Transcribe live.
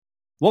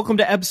Welcome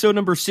to episode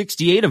number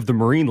 68 of the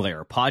Marine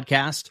Layer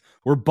podcast.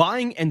 We're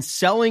buying and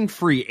selling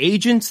free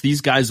agents.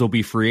 These guys will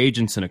be free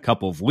agents in a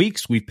couple of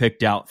weeks. We've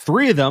picked out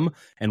 3 of them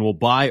and will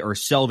buy or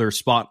sell their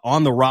spot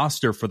on the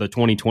roster for the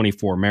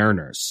 2024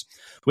 Mariners.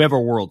 We have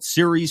our World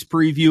Series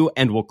preview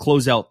and we'll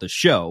close out the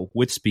show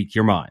with Speak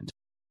Your Mind.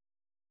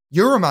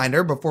 Your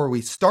reminder before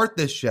we start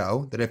this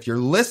show that if you're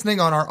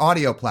listening on our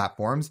audio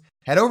platforms,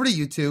 head over to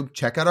YouTube,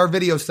 check out our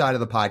video side of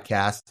the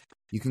podcast.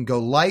 You can go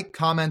like,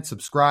 comment,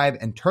 subscribe,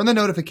 and turn the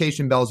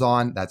notification bells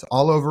on. That's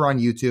all over on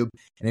YouTube.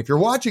 And if you're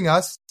watching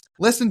us,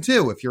 listen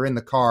too. If you're in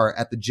the car,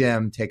 at the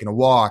gym, taking a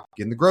walk,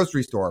 in the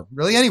grocery store,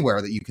 really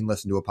anywhere that you can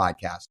listen to a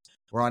podcast.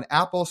 We're on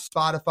Apple,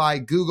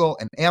 Spotify, Google,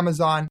 and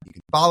Amazon. You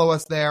can follow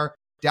us there,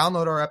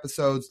 download our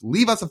episodes,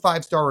 leave us a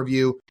 5-star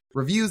review.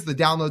 Reviews, the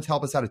downloads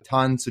help us out a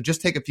ton, so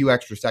just take a few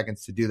extra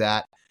seconds to do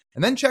that.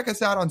 And then check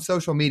us out on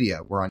social media.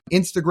 We're on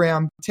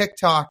Instagram,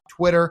 TikTok,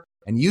 Twitter,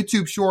 and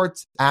YouTube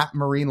Shorts at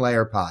Marine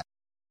Layer Pod.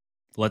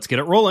 Let's get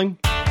it rolling.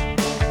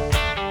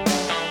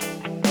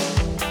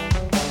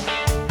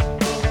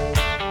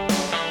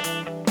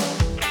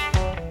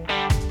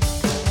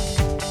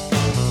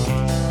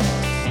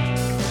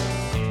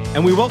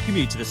 And we welcome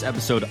you to this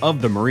episode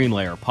of the Marine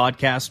Layer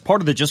podcast,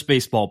 part of the Just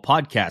Baseball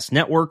Podcast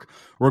Network,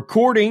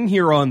 recording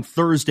here on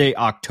Thursday,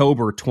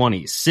 October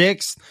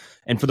 26th.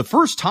 And for the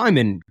first time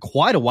in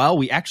quite a while,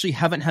 we actually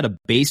haven't had a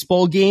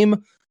baseball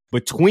game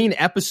between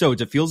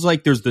episodes. It feels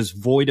like there's this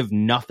void of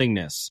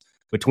nothingness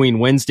between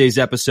Wednesday's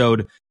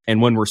episode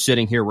and when we're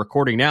sitting here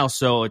recording now.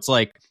 So it's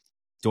like,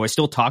 do I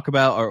still talk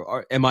about,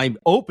 or am I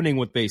opening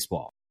with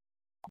baseball?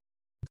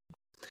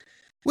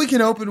 We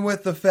can open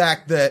with the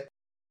fact that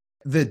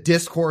the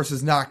discourse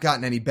has not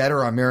gotten any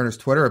better on Mariners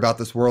Twitter about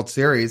this World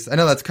Series. I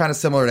know that's kind of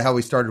similar to how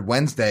we started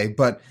Wednesday,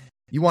 but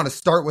you want to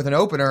start with an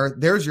opener.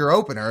 There's your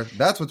opener.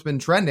 That's what's been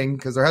trending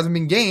because there hasn't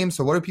been games.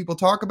 So what do people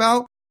talk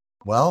about?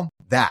 Well,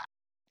 that.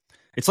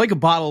 It's like a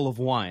bottle of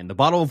wine. The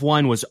bottle of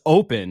wine was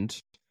opened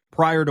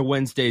prior to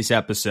Wednesday's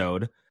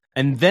episode,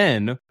 and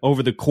then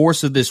over the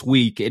course of this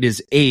week, it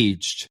is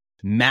aged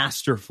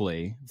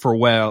masterfully for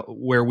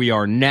where we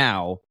are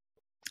now.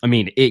 I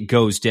mean, it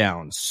goes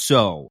down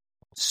so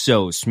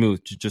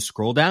smooth to just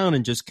scroll down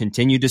and just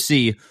continue to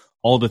see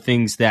all the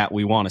things that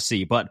we want to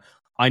see. But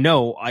I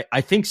know, I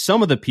think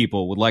some of the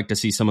people would like to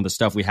see some of the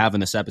stuff we have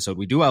in this episode.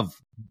 We do have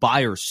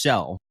buy or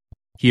sell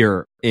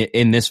here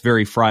in this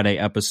very Friday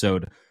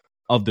episode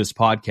of this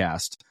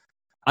podcast.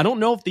 I don't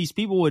know if these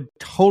people would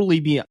totally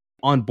be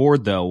on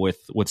board, though, with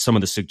some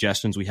of the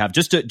suggestions we have.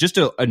 Just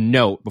a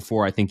note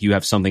before I think you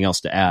have something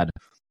else to add.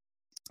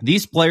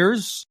 These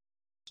players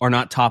are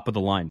not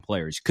top-of-the-line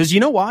players. Because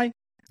you know why?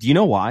 Do you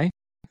know why?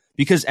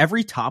 Because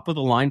every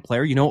top-of-the-line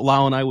player, you know what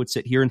Lyle and I would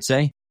sit here and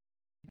say?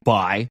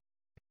 Buy.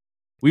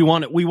 We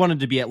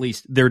wanted to be at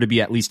least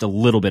a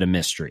little bit of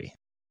mystery.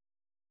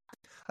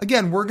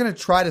 Again, we're going to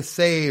try to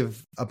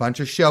save a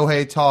bunch of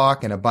Shohei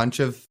talk and a bunch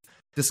of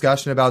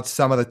discussion about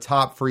some of the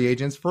top free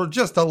agents for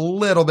just a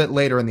little bit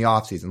later in the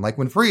offseason. Like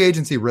when free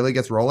agency really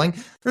gets rolling,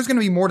 there's going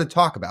to be more to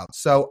talk about.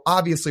 So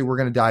obviously we're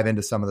going to dive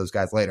into some of those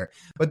guys later.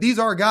 But these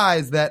are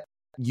guys that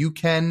you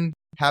can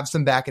have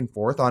some back and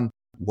forth on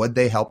would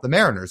they help the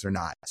Mariners or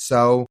not.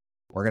 So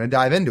we're going to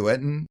dive into it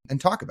and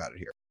talk about it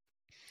here.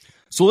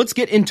 So let's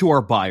get into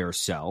our buy or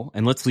sell,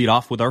 and let's lead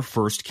off with our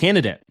first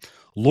candidate.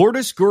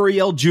 Lourdes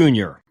Gurriel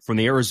Jr. from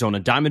the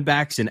Arizona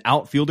Diamondbacks, an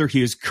outfielder.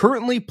 He is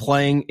currently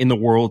playing in the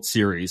World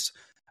Series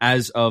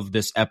as of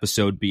this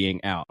episode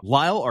being out.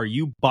 Lyle, are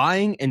you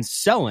buying and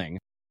selling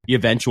the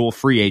eventual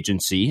free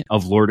agency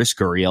of Lourdes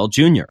Gurriel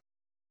Jr.?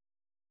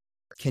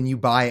 Can you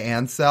buy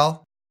and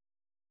sell?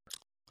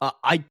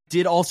 I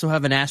did also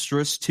have an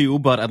asterisk too,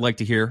 but I'd like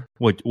to hear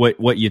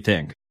what you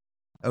think.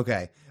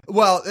 Okay.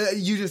 Well,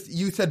 you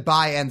said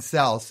buy and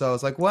sell, so I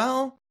was like,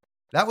 well,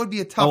 that would be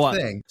a tough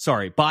thing.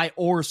 Sorry, buy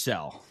or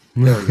sell.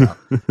 There we go.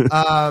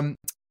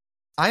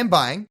 I am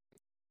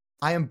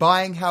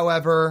buying.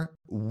 However,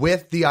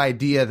 with the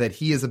idea that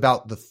he is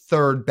about the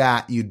third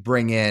bat you'd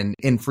bring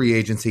in free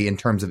agency in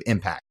terms of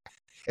impact.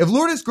 If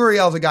Lourdes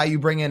Gurriel is a guy you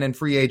bring in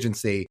free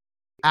agency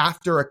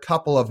after a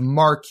couple of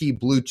marquee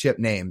blue chip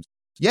names,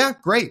 yeah,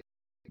 great.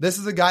 This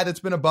is a guy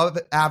that's been above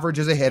average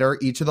as a hitter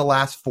each of the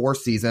last 4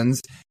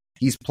 seasons.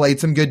 He's played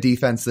some good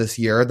defense this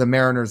year. The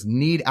Mariners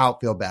need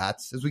outfield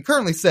bats. As we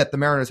currently sit, the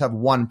Mariners have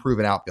one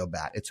proven outfield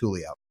bat. It's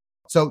Julio.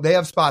 So they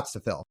have spots to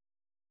fill.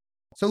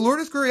 So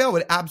Lourdes Gurriel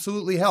would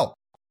absolutely help.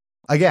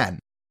 Again,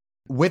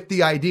 with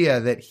the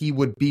idea that he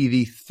would be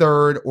the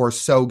third or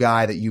so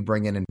guy that you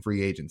bring in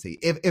free agency.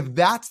 If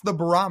that's the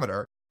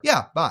barometer,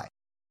 yeah, bye.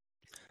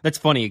 That's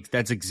funny.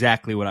 That's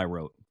exactly what I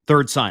wrote.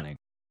 Third signing.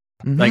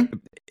 Mm-hmm. Like,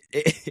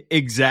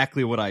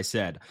 exactly what I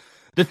said.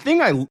 The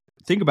thing I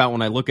think about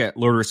when I look at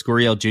Lourdes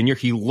Gurriel Jr.,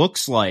 he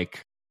looks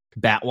like,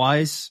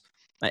 bat-wise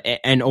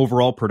and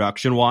overall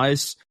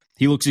production-wise,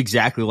 he looks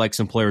exactly like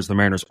some players the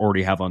Mariners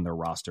already have on their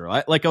roster.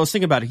 Like I was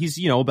thinking about it, he's,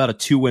 about a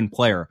 2-win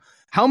player.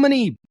 How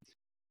many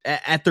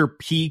at their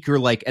peak or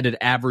like at an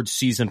average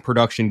season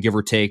production, give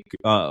or take,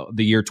 the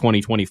year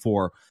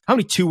 2024, how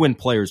many 2-win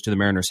players do the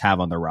Mariners have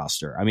on their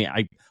roster? I mean,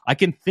 I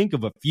can think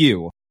of a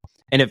few.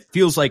 And it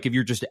feels like if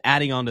you're just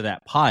adding onto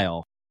that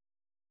pile,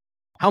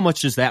 how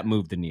much does that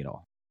move the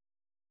needle?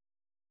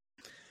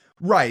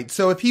 Right.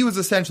 So if he was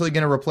essentially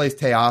going to replace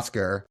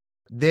Teoscar,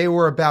 they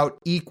were about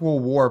equal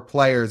WAR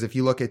players if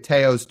you look at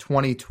Teo's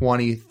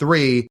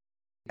 2023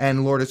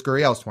 and Lourdes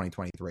Gurriel's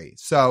 2023.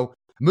 So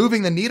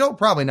moving the needle,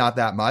 probably not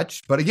that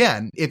much. But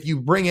again, if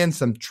you bring in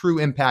some true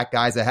impact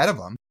guys ahead of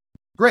him,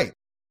 great.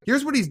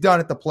 Here's what he's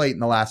done at the plate in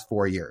the last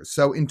 4 years.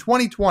 So in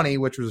 2020,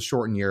 which was a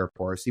shortened year, of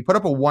course, he put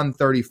up a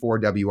 134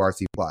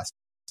 WRC+.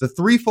 The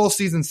 3 full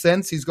seasons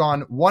since, he's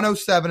gone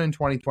 107 in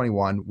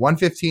 2021,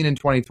 115 in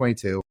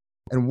 2022,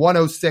 and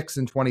 106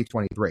 in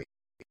 2023.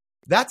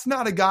 That's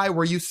not a guy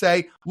where you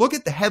say, look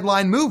at the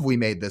headline move we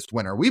made this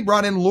winter. We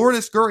brought in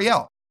Lourdes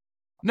Gurriel.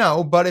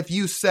 No, but if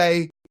you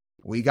say,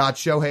 we got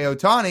Shohei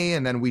Ohtani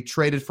and then we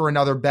traded for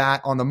another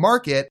bat on the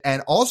market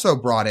and also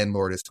brought in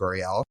Lourdes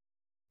Gurriel,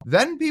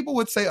 then people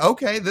would say,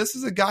 okay, this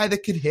is a guy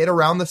that could hit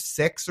around the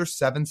 6 or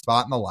 7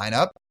 spot in the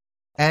lineup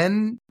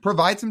and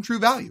provide some true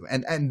value.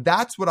 And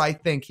that's what I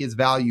think his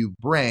value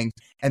brings.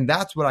 And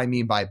that's what I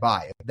mean by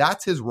buy. If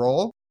that's his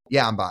role,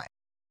 yeah, I'm buying.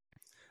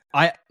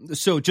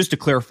 So just to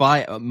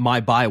clarify, my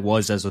buy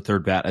was as a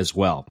third bat as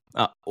well.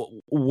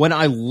 When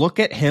I look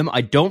at him,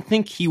 I don't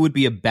think he would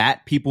be a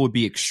bat people would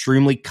be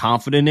extremely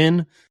confident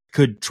in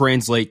could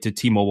translate to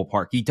T-Mobile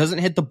Park. He doesn't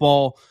hit the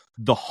ball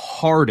the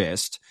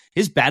hardest.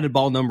 His batted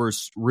ball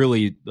numbers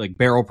really like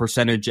barrel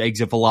percentage,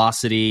 exit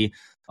velocity,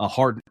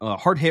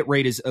 hard hit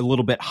rate is a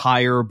little bit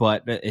higher,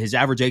 but his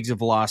average exit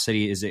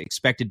velocity, his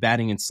expected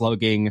batting and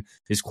slugging,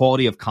 his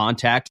quality of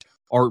contact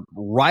are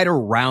right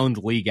around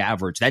league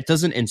average. That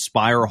doesn't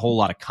inspire a whole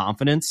lot of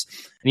confidence.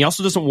 And he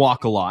also doesn't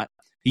walk a lot.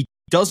 He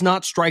does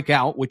not strike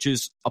out, which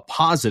is a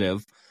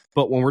positive.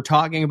 But when we're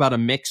talking about a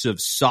mix of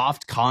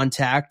soft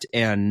contact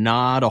and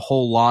not a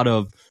whole lot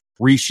of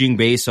reaching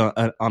base on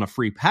a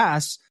free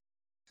pass,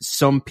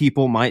 some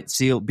people might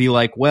be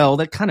like, well,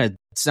 that kind of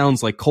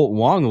sounds like Kolten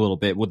Wong a little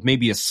bit with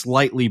maybe a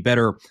slightly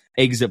better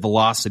exit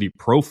velocity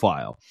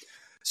profile.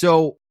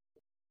 So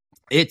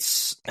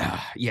it's,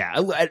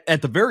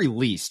 at the very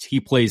least,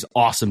 he plays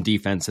awesome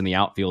defense in the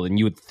outfield. And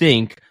you would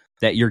think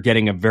that you're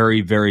getting a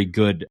very, very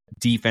good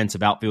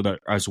defensive outfielder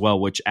as well,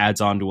 which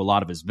adds on to a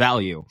lot of his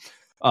value.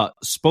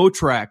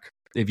 Spotrac,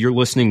 if you're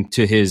listening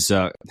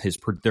to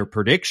their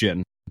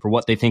prediction for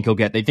what they think he'll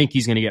get, they think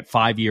he's going to get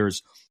 5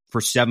 years for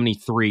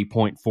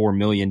 $73.4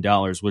 million,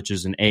 which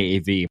is an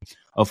AAV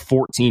of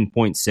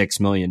 $14.6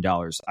 million.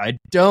 I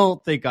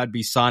don't think I'd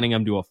be signing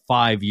him to a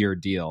 5-year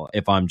deal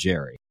if I'm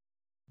Jerry.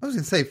 I was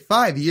going to say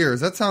 5 years.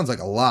 That sounds like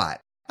a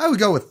lot. I would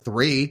go with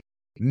 3.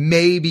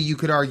 Maybe you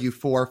could argue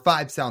 4.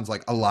 5 sounds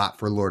like a lot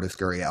for Lourdes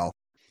Gurriel.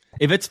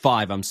 If it's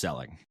 5, I'm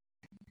selling.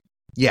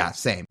 Yeah,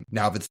 same.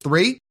 Now, if it's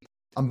 3,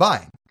 I'm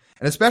buying.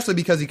 And especially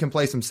because he can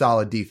play some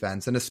solid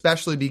defense. And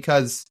especially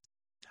because,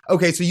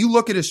 okay, so you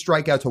look at his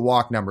strikeout to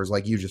walk numbers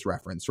like you just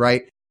referenced,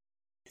 right?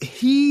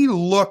 He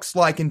looks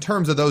like, in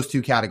terms of those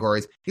two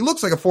categories, he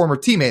looks like a former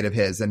teammate of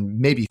his and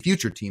maybe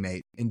future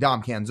teammate in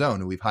Dom Canzone,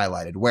 who we've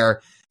highlighted,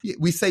 where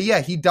we say,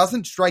 yeah, he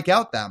doesn't strike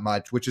out that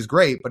much, which is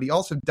great, but he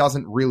also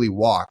doesn't really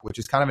walk, which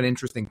is kind of an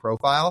interesting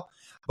profile.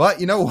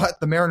 But you know what?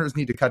 The Mariners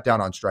need to cut down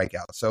on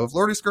strikeouts. So if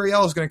Lourdes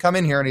Gurriel is going to come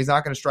in here and he's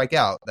not going to strike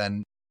out,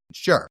 then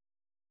sure.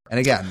 And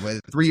again, with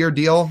a 3-year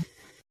deal,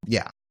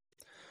 yeah.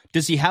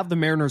 Does he have the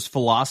Mariners'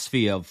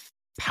 philosophy of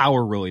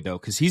power, really, though?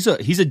 Because he's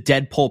a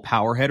dead pull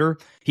power hitter.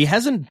 He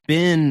hasn't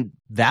been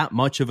that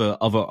much of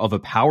a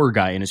power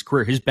guy in his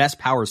career. His best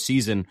power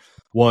season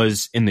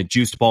was in the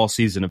juiced ball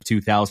season of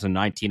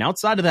 2019.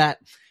 Outside of that,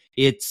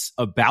 it's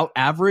about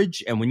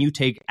average. And when you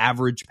take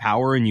average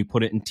power and you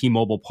put it in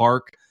T-Mobile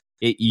Park,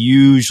 it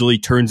usually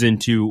turns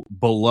into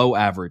below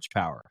average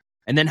power.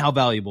 And then how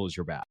valuable is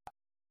your bat?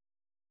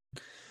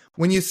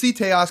 When you see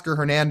Teoscar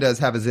Hernandez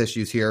have his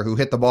issues here, who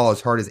hit the ball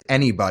as hard as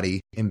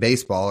anybody in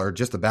baseball, or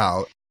just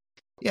about,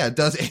 yeah, it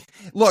does.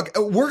 Look,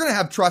 we're going to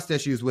have trust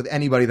issues with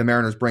anybody the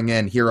Mariners bring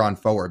in here on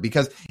forward,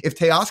 because if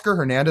Teoscar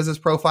Hernandez's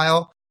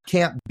profile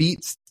can't beat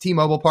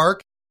T-Mobile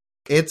Park,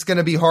 it's going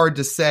to be hard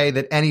to say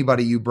that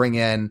anybody you bring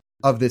in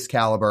of this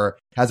caliber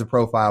has a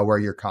profile where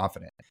you're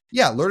confident.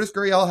 Yeah, Lourdes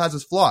Gurriel has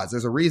his flaws.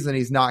 There's a reason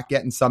he's not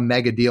getting some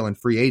mega deal in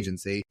free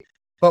agency.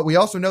 But we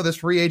also know this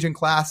free agent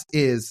class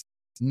is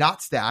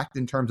not stacked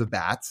in terms of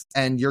bats,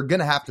 and you're going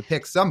to have to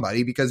pick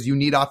somebody because you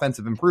need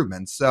offensive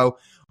improvements. So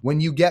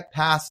when you get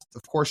past,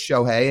 of course,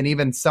 Shohei and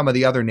even some of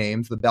the other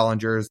names, the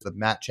Bellingers, the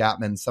Matt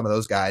Chapman, some of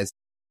those guys,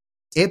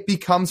 it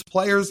becomes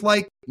players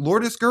like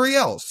Lourdes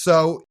Gurriel.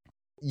 So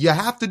you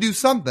have to do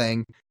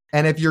something.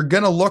 And if you're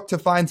going to look to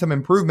find some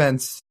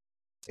improvements,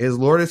 is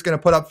Lourdes going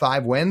to put up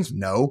 5 wins?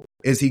 No.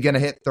 Is he going to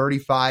hit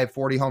 35,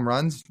 40 home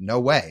runs? No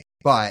way.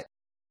 But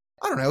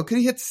I don't know. Could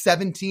he hit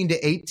 17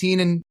 to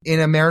 18 in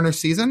a Mariners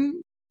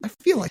season? I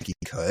feel like he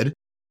could.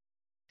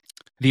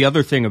 The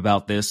other thing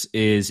about this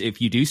is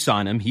if you do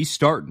sign him, he's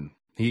starting.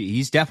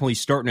 He's definitely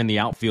starting in the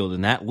outfield,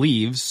 and that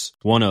leaves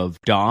one of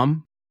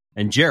Dom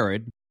and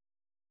Jared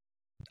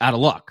out of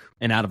luck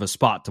and out of a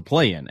spot to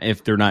play in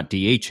if they're not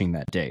DHing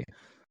that day.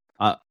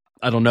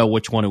 I don't know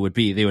which one it would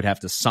be. They would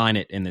have to sign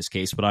it in this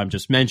case, but I'm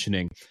just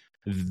mentioning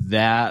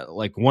that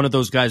like one of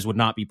those guys would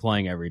not be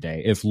playing every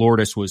day. If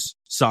Lourdes was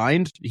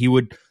signed,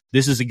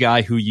 this is a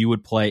guy who you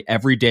would play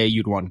every day.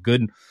 You'd want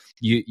good.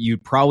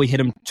 You'd probably hit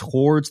him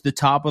towards the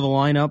top of the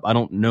lineup. I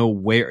don't know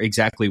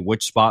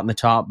which spot in the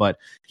top, but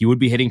he would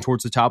be hitting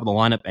towards the top of the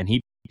lineup, and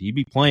he'd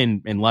be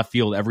playing in left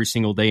field every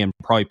single day and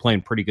probably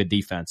playing pretty good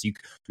defense.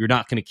 You're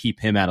not going to keep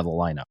him out of the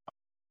lineup.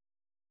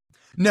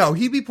 No,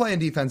 he'd be playing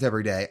defense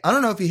every day. I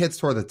don't know if he hits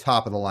toward the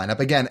top of the lineup.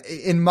 Again,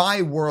 in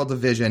my world of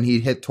vision,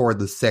 he'd hit toward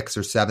the 6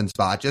 or 7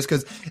 spot, just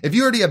because if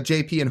you already have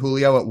JP and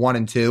Julio at 1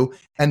 and 2,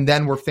 and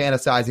then we're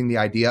fantasizing the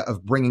idea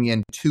of bringing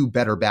in 2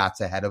 better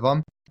bats ahead of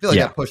them, I feel like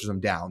that pushes him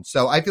down.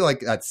 So I feel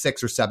like that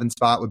 6 or 7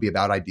 spot would be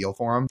about ideal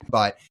for him.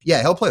 But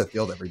yeah, he'll play the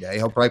field every day.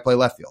 He'll probably play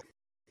left field.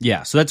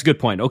 Yeah, so that's a good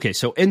point. Okay,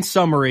 so in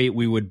summary,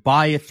 we would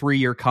buy a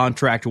 3-year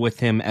contract with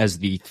him as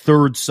the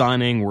third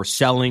signing. We're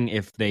selling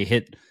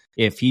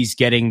if he's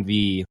getting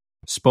the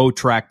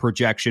Spotrac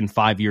projection,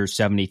 5 years,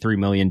 $73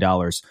 million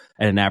at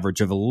an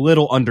average of a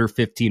little under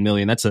 $15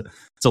 million. It's a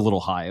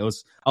little high. I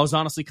was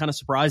honestly kind of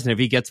surprised. And if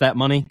he gets that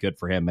money, good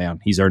for him, man.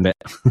 He's earned it.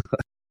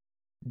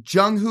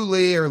 Jung-Hoo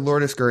Lee or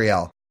Lourdes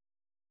Gurriel?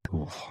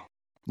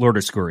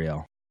 Lourdes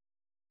Gurriel.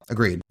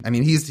 Agreed. I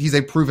mean, he's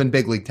a proven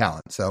big league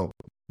talent. So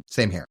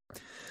same here.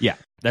 Yeah,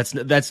 that's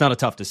not a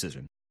tough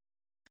decision.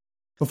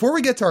 Before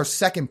we get to our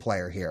second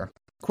player here,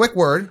 quick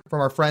word from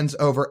our friends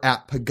over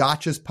at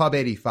Pagaccia's Pub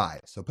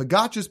 85. So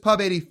Pagaccia's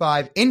Pub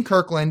 85 in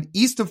Kirkland,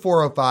 east of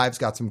 405's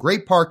got some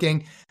great parking.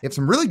 They have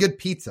some really good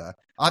pizza.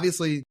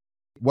 Obviously,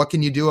 what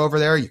can you do over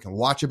there? You can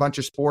watch a bunch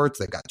of sports.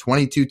 They've got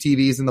 22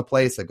 TVs in the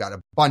place. They've got a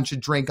bunch of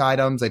drink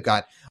items. They've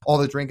got all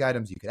the drink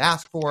items you could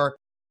ask for.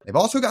 They've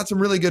also got some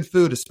really good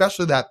food,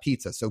 especially that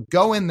pizza. So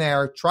go in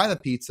there, try the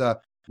pizza,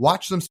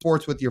 watch some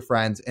sports with your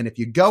friends. And if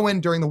you go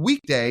in during the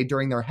weekday,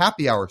 during their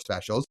happy hour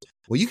specials,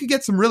 well, you could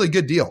get some really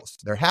good deals.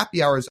 Their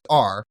happy hours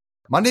are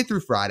Monday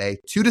through Friday,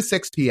 2 to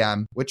 6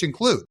 p.m., which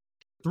include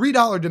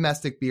 $3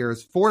 domestic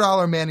beers,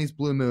 $4 Manny's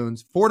Blue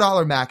Moons,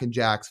 $4 Mac and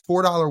Jacks,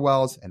 $4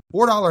 Wells, and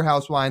 $4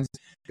 house wines.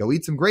 Go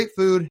eat some great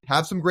food,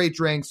 have some great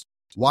drinks,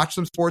 watch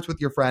some sports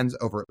with your friends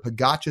over at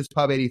Pagaccia's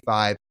Pub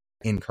 85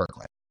 in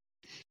Kirkland.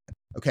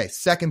 Okay,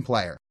 second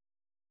player.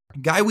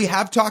 Guy we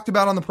have talked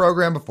about on the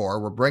program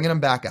before. We're bringing him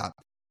back up.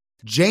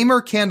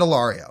 Jeimer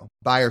Candelario,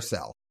 buy or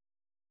sell?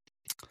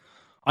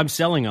 I'm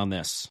selling on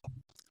this.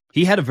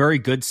 He had a very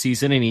good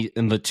season, and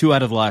in the 2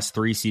 out of the last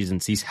 3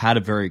 seasons, he's had a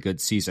very good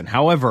season.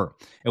 However,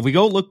 if we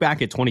go look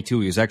back at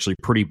 22, he was actually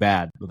pretty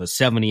bad with a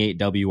 78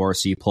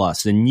 WRC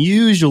plus. And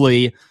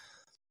usually,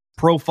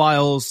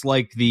 profiles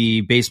like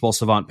the Baseball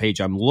Savant page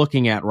I'm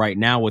looking at right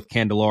now with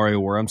Candelario,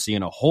 where I'm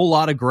seeing a whole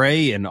lot of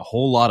gray and a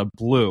whole lot of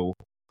blue,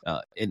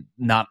 and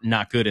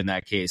not good in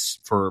that case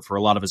for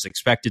a lot of his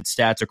expected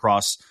stats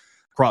across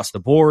the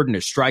board, and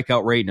his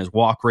strikeout rate and his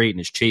walk rate and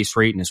his chase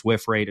rate and his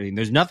whiff rate. I mean,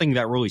 there's nothing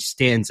that really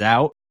stands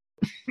out.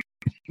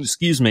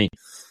 Excuse me.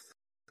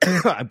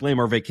 I blame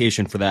our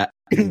vacation for that.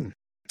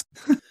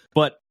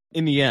 But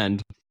in the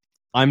end,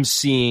 I'm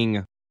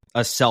seeing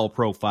a sell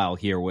profile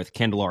here with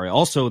Candelario.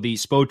 Also, the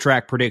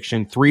Spotrac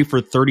prediction, 3 for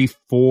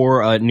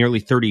 34, nearly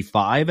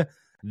 35.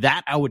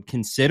 That I would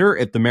consider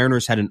if the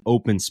Mariners had an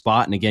open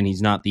spot. And again,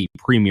 he's not the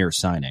premier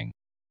signing.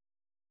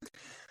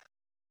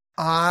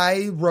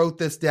 I wrote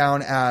this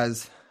down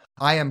as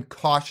I am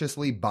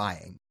cautiously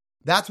buying.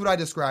 That's what I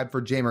described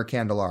for Jeimer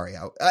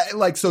Candelario.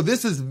 So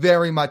this is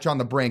very much on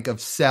the brink of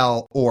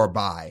sell or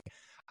buy.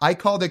 I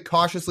called it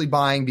cautiously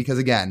buying because,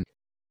 again,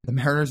 the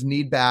Mariners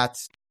need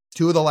bats.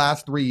 2 of the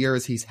last 3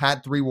 years, he's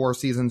had 3 WAR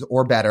seasons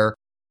or better.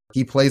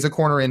 He plays a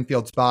corner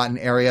infield spot, an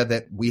area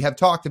that we have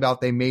talked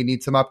about they may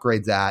need some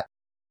upgrades at.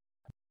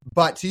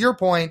 But to your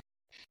point,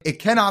 it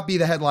cannot be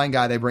the headline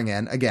guy they bring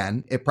in.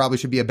 Again, it probably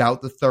should be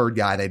about the third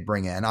guy they'd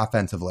bring in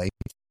offensively.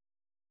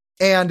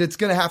 And it's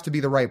going to have to be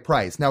the right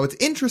price. Now, it's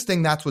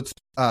interesting that's what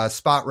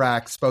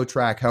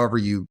Spotrac, however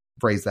you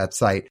phrase that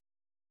site,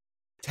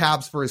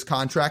 tabs for his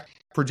contract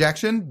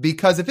projection.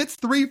 Because if it's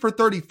 3 for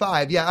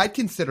 35, yeah, I'd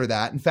consider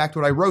that. In fact,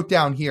 what I wrote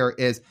down here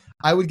is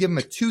I would give him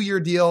a 2-year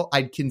deal.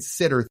 I'd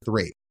consider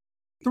 3.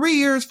 3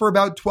 years for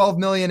about $12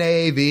 million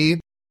AAV.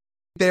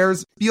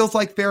 Feels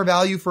like fair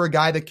value for a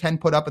guy that can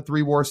put up a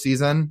 3 WAR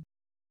season,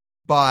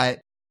 but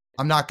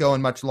I'm not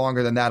going much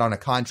longer than that on a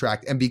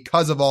contract. And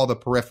because of all the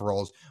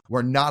peripherals,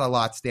 where not a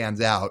lot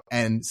stands out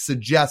and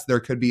suggests there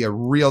could be a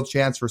real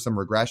chance for some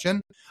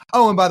regression.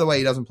 Oh, and by the way,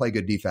 he doesn't play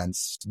good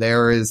defense.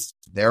 There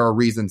are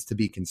reasons to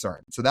be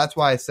concerned. So that's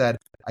why I said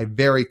I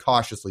very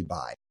cautiously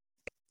buy.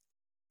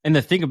 And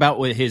the thing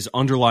about his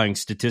underlying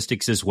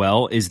statistics as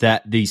well is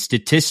that the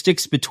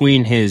statistics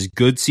between his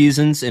good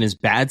seasons and his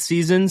bad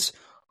seasons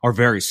are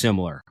very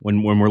similar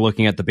when we're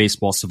looking at the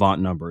Baseball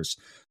Savant numbers.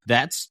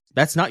 That's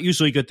not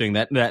usually a good thing.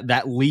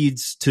 That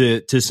leads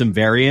to some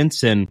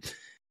variance. And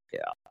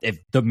if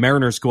the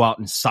Mariners go out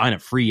and sign a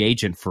free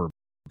agent for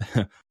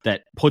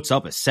that puts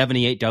up a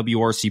 78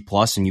 WRC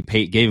plus and you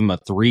gave him a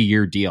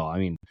 3-year deal, I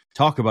mean,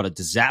 talk about a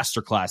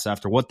disaster class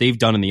after what they've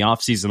done in the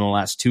offseason the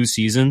last 2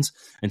 seasons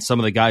and some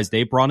of the guys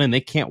they brought in,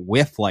 they can't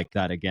whiff like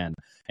that again.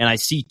 And I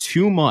see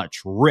too much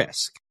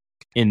risk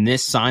in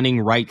this signing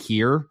right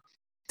here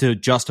to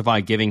justify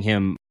giving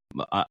him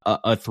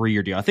a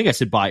 3-year deal. I think I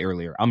said buy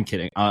earlier. I'm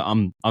kidding.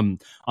 I'm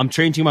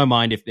changing my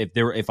mind.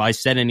 If I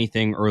said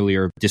anything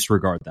earlier,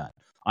 disregard that.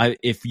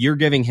 If you're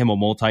giving him a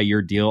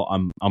multi-year deal,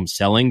 I'm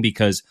selling,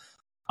 because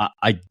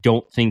I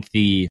don't think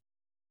the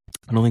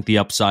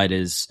upside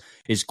is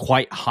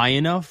quite high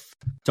enough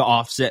to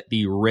offset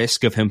the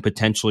risk of him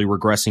potentially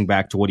regressing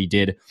back to what he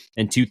did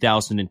in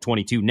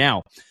 2022.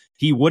 Now,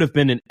 he would have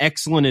been an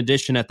excellent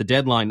addition at the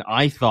deadline,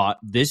 I thought,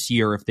 this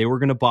year if they were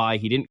going to buy.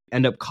 He didn't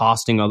end up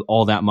costing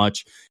all that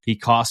much. He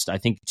cost, I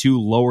think, 2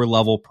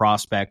 lower-level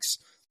prospects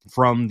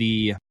from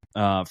the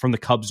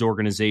Cubs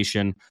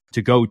organization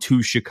to go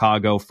to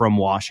Chicago from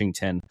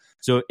Washington.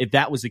 So if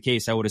that was the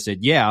case, I would have said,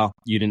 yeah,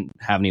 you didn't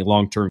have any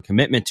long-term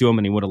commitment to him,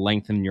 and he would have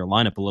lengthened your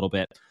lineup a little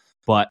bit.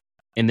 But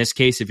in this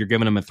case, if you're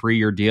giving him a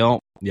 3-year deal,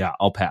 yeah,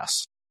 I'll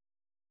pass.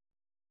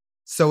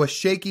 So a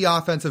shaky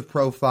offensive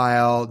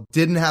profile,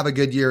 didn't have a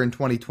good year in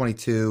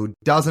 2022,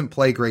 doesn't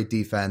play great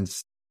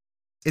defense.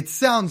 It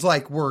sounds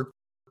like we're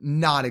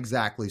not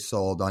exactly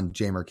sold on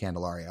Jeimer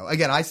Candelario.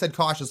 Again, I said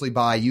cautiously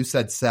buy, you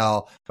said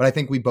sell, but I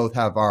think we both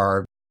have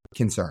our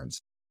concerns.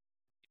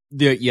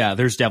 Yeah,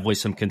 there's definitely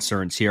some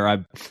concerns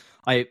here.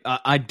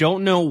 I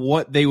don't know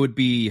what they would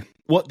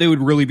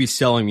really be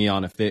selling me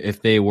on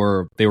if they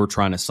were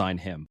trying to sign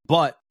him.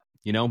 But,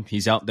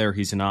 he's out there,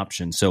 he's an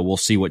option, so we'll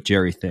see what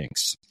Jerry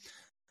thinks.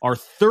 Our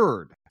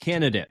third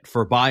candidate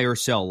for buy or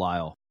sell,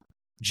 Lyle,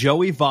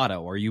 Joey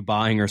Votto. Are you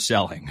buying or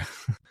selling?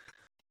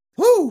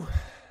 Woo!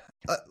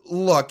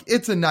 Look,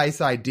 it's a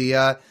nice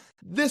idea.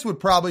 This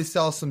would probably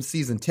sell some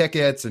season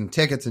tickets and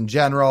tickets in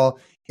general.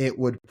 It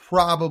would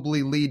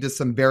probably lead to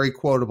some very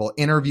quotable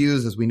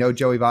interviews, as we know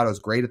Joey Votto is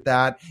great at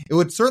that. It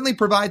would certainly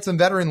provide some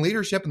veteran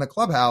leadership in the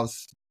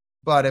clubhouse.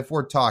 But if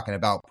we're talking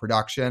about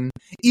production,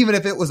 even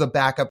if it was a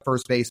backup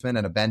first baseman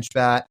and a bench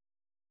bat,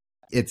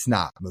 it's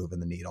not moving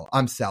the needle.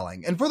 I'm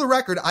selling. And for the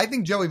record, I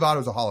think Joey Votto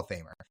is a Hall of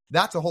Famer.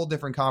 That's a whole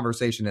different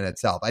conversation in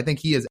itself. I think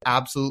he has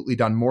absolutely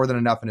done more than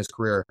enough in his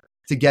career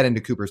to get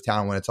into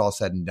Cooperstown when it's all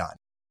said and done.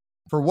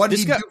 For what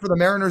he'd do for the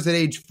Mariners at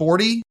age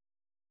 40,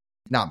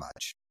 not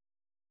much.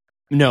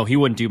 No, he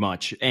wouldn't do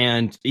much.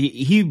 And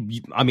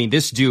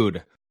this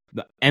dude,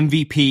 the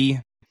MVP,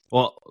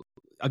 well,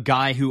 a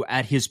guy who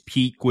at his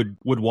peak would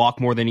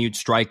walk more than he'd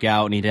strike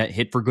out, and he'd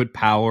hit for good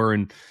power,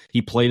 and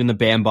he played in the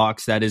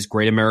bandbox. That is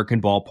Great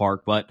American Ballpark,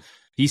 but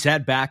he's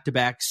had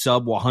back-to-back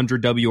sub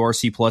 100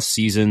 WRC plus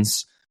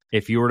seasons.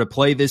 If he were to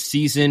play this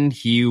season,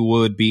 he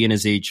would be in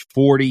his age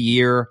 40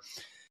 year.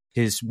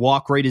 His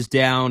walk rate is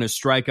down, his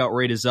strikeout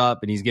rate is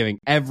up, and he's giving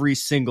every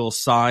single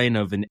sign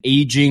of an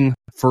aging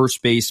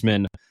first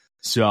baseman.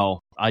 So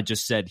I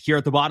just said here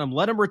at the bottom,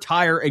 let him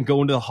retire and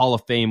go into the Hall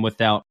of Fame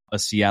without a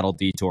Seattle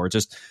detour.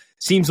 Just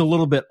seems a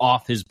little bit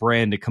off his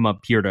brand to come up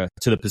here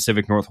to the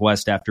Pacific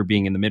Northwest after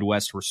being in the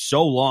Midwest for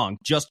so long,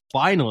 just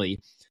finally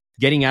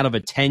getting out of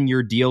a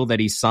 10-year deal that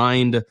he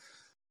signed. It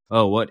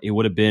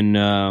would have been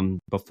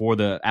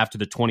after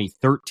the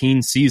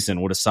 2013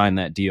 season would have signed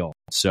that deal.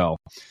 So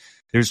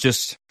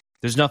there's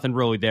nothing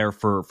really there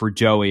for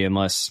Joey,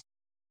 unless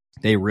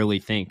they really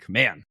think,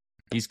 man,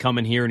 he's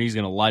coming here and he's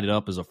going to light it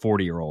up as a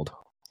 40-year-old.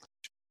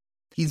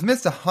 He's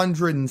missed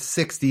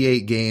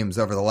 168 games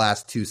over the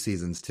last 2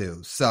 seasons,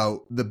 too.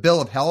 So the bill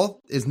of health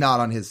is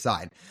not on his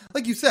side.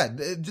 Like you said,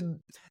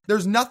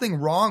 there's nothing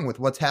wrong with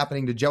what's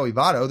happening to Joey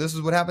Votto. This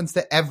is what happens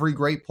to every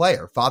great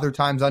player. Father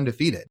Time's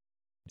undefeated.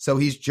 So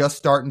he's just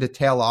starting to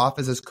tail off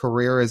as his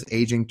career is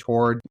aging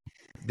toward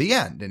the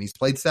end. And he's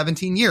played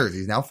 17 years.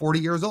 He's now 40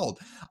 years old.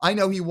 I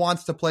know he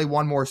wants to play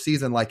one more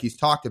season like he's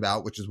talked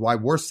about, which is why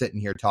we're sitting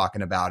here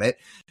talking about it,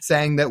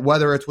 saying that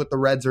whether it's with the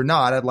Reds or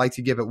not, I'd like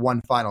to give it one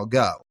final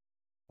go.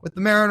 With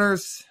the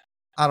Mariners,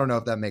 I don't know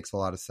if that makes a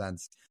lot of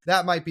sense.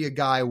 That might be a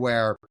guy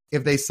where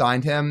if they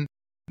signed him,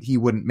 he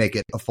wouldn't make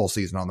it a full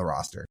season on the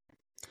roster.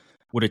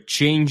 Would it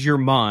change your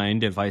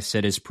mind if I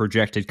said his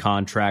projected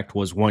contract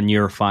was 1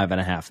 year,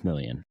 $5.5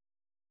 million?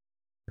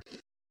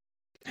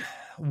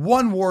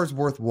 One WAR's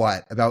worth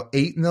what? About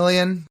 $8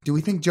 million? Do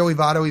we think Joey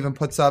Votto even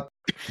puts up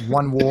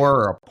 1 WAR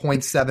or a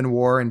 0.7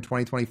 WAR in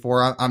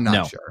 2024? I'm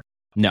not sure.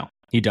 No,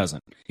 he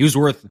doesn't. He was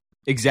worth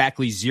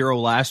exactly 0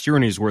 last year,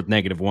 and he was worth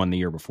 -1 the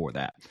year before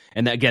that.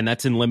 And again,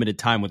 that's in limited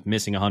time with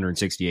missing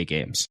 168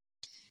 games.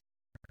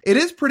 It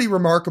is pretty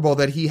remarkable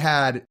that he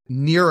had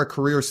near a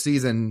career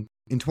season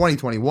in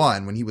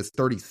 2021 when he was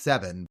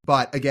 37.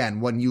 But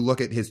again, when you look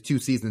at his 2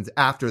 seasons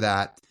after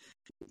that,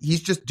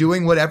 he's just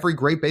doing what every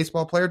great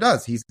baseball player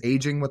does. He's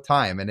aging with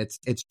time, and it's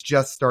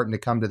just starting to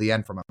come to the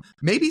end from him.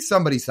 Maybe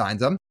somebody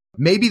signs him.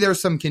 Maybe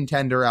there's some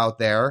contender out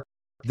there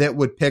that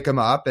would pick him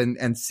up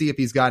and see if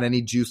he's got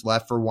any juice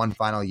left for one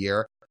final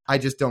year. I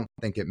just don't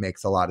think it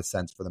makes a lot of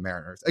sense for the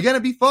Mariners. Again,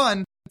 it'd be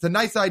fun. It's a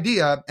nice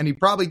idea, and he'd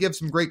probably give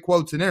some great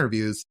quotes in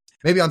interviews.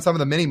 Maybe on some of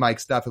the mini mic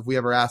stuff, if we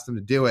ever asked him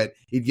to do it,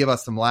 he'd give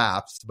us some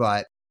laughs.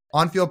 But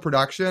on-field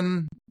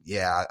production,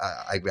 yeah,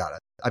 I've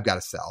got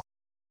to sell.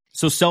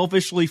 So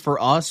selfishly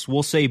for us,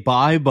 we'll say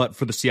buy, but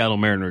for the Seattle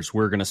Mariners,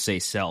 we're going to say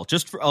sell,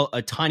 just for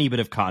a tiny bit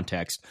of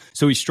context.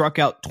 So he struck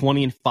out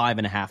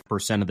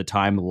 25.5% of the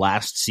time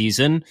last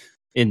season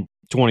in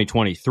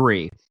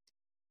 2023.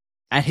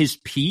 At his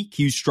peak,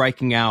 he was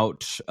striking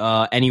out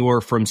anywhere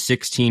from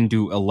 16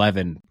 to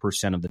 11%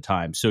 of the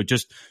time. So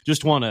just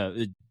want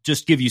to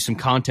just give you some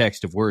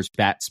context of where his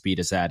bat speed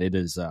is at. It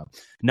is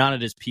not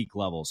at his peak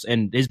levels.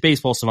 And his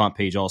Baseball Savant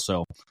page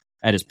also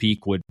at his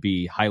peak would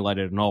be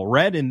highlighted in all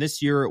red. And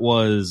this year it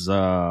was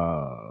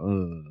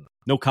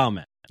no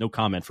comment. No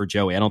comment for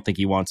Joey. I don't think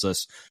he wants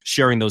us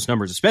sharing those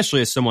numbers, especially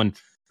as someone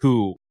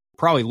who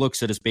probably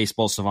looks at his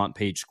Baseball Savant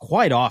page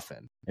quite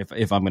often.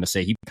 If I'm going to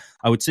say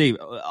I would say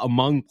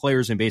among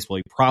players in baseball,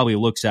 he probably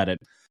looks at it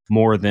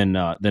more than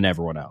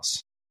everyone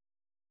else.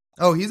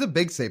 Oh, he's a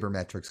big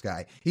sabermetrics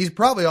guy. He's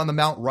probably on the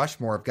Mount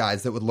Rushmore of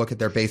guys that would look at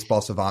their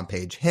Baseball Savant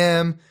page.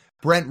 Him,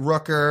 Brent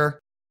Rooker.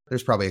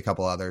 There's probably a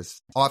couple others.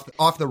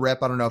 Off the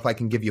rip, I don't know if I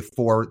can give you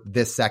 4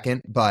 this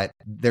second, but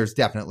there's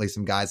definitely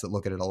some guys that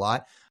look at it a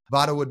lot.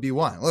 Votto would be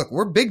one. Look,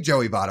 we're big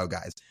Joey Votto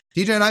guys.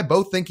 TJ and I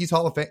both think he's a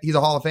Hall of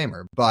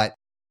Famer, but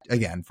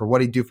again, for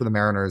what he'd do for the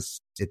Mariners,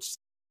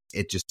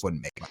 it just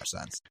wouldn't make much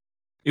sense.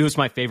 It was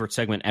my favorite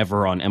segment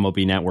ever on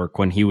MLB Network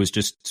when he was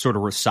just sort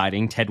of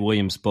reciting Ted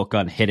Williams' book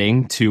on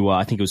hitting to,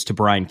 I think it was to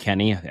Brian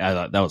Kenny.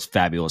 That was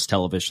fabulous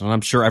television. And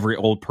I'm sure every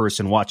old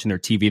person watching their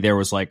TV there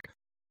was like,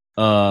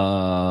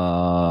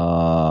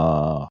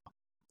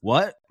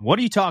 what? What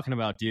are you talking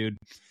about, dude?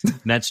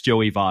 And that's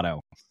Joey Votto.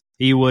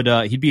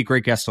 He'd be a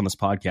great guest on this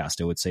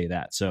podcast. I would say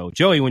that. So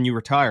Joey, when you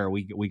retire,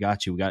 we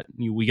got you.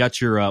 We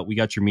got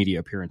your media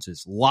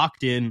appearances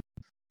locked in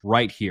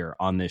right here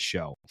on this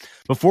show.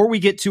 Before we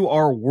get to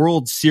our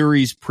World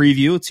Series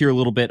preview, let's hear a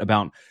little bit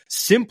about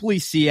Simply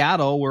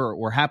Seattle.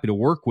 We're happy to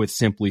work with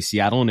Simply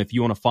Seattle, and if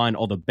you want to find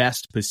all the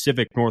best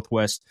Pacific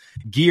Northwest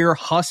gear,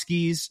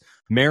 Huskies,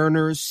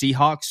 Mariners,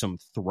 Seahawks, some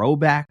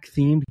throwback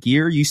themed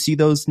gear. You see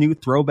those new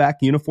throwback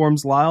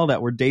uniforms, Lyle,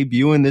 that were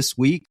debuting this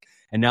week.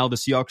 And now the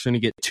Seahawks are going to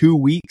get 2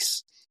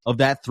 weeks of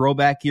that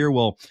throwback gear.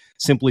 Well,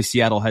 Simply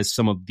Seattle has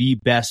some of the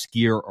best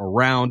gear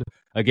around.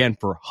 Again,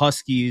 for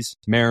Huskies,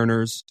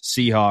 Mariners,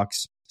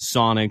 Seahawks,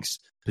 Sonics,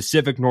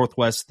 Pacific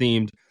Northwest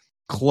themed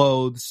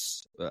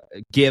clothes,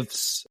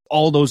 gifts,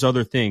 all those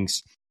other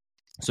things.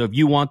 So if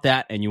you want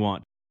that and you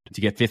want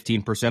to get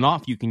 15%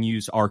 off, you can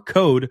use our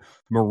code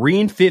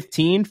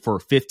Marine15 for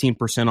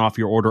 15% off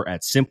your order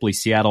at Simply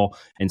Seattle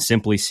and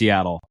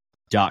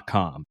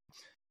simplyseattle.com.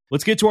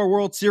 Let's get to our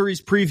World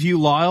Series preview,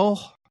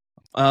 Lyle.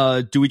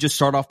 Do we just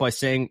start off by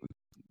saying,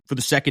 for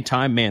the second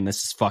time, man,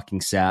 this is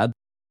fucking sad?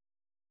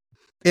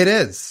 It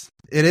is.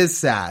 It is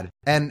sad.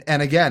 And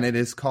again, it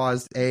has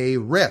caused a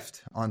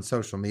rift on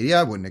social media.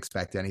 I wouldn't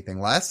expect anything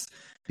less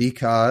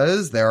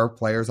because there are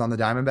players on the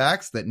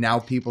Diamondbacks that now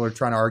people are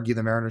trying to argue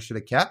the Mariners should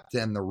have kept.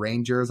 And the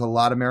Rangers, a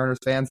lot of Mariners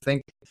fans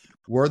think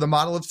were the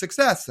model of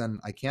success. And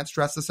I can't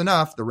stress this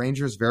enough. The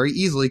Rangers very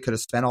easily could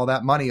have spent all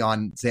that money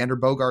on Xander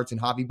Bogaerts and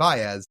Javi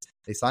Baez.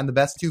 They signed the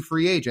best 2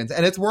 free agents,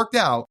 and it's worked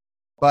out,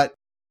 but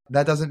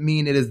that doesn't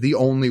mean it is the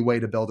only way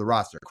to build a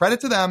roster. Credit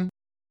to them.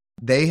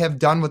 They have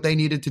done what they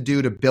needed to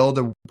do to build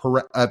a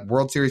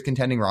World Series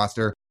contending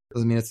roster.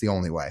 Doesn't mean it's the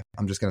only way.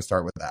 I'm just going to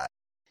start with that.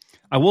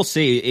 I will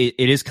say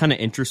it is kind of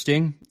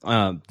interesting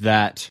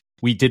that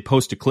we did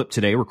post a clip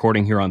today,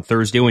 recording here on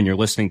Thursday. When you're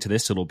listening to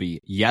this, it'll be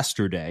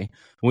yesterday.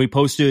 When we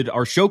posted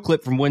our show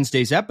clip from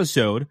Wednesday's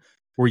episode,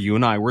 where you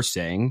and I were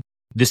saying,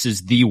 this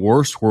is the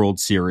worst World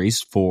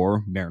Series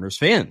for Mariners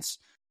fans.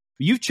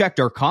 You've checked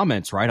our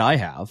comments, right? I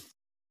have.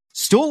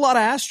 Still a lot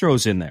of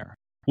Astros in there,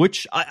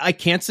 which I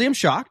can't say I'm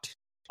shocked.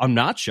 I'm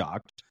not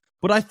shocked,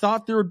 but I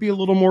thought there would be a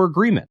little more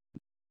agreement.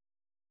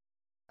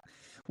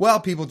 Well,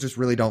 people just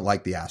really don't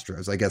like the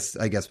Astros.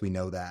 I guess we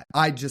know that.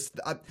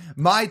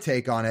 My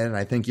take on it, and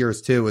I think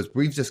yours too, is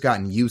we've just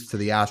gotten used to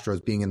the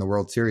Astros being in the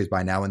World Series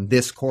by now and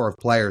this core of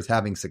players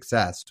having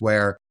success,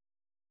 where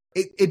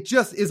it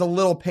just is a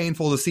little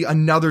painful to see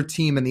another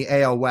team in the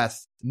AL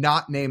West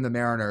not name the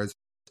Mariners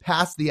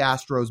pass the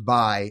Astros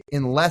by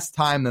in less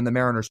time than the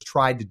Mariners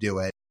tried to do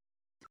it.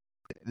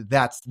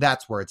 That's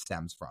where it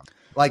stems from.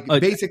 Like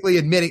basically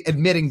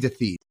admitting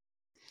defeat.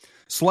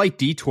 Slight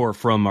detour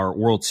from our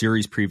World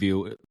Series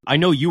preview. I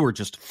know you were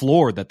just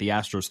floored that the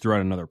Astros threw out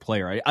another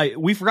player.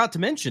 We forgot to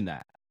mention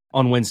that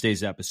on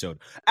Wednesday's episode.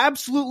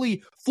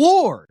 Absolutely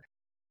floored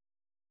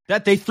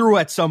that they threw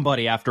at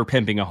somebody after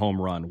pimping a home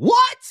run.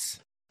 What?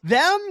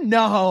 Them?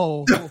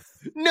 No.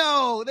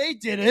 No, they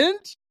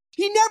didn't.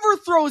 He never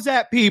throws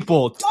at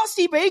people.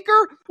 Dusty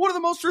Baker, one of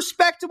the most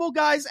respectable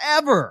guys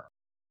ever.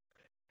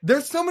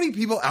 There's so many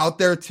people out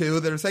there, too,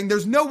 that are saying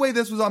there's no way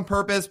this was on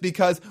purpose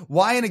because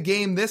why in a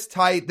game this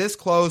tight, this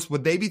close,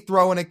 would they be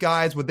throwing at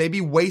guys? Would they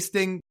be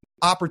wasting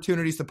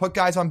opportunities to put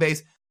guys on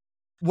base?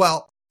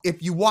 Well,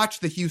 if you watch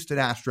the Houston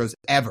Astros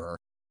ever,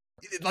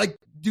 like,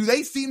 do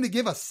they seem to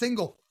give a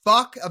single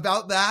fuck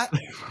about that?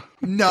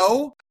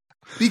 No,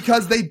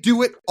 because they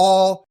do it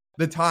all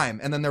the time.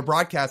 And then their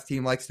broadcast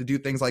team likes to do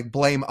things like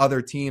blame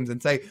other teams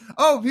and say,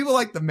 oh, people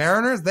like the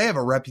Mariners, they have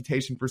a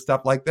reputation for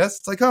stuff like this.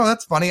 It's like, oh,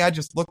 that's funny. I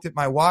just looked at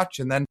my watch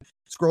and then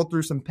scrolled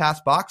through some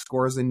past box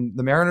scores, and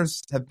the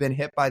Mariners have been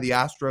hit by the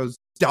Astros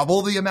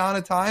double the amount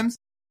of times.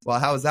 Well,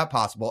 how is that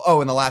possible?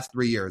 Oh, in the last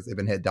 3 years, they've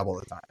been hit double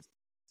the times.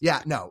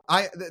 Yeah, no,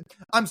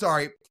 I'm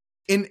sorry.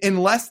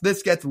 Unless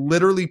this gets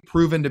literally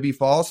proven to be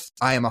false,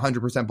 I am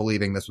 100%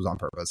 believing this was on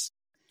purpose.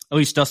 At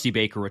least Dusty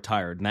Baker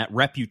retired, and that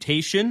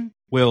reputation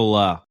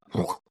will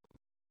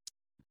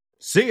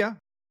see ya.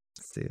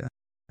 See ya.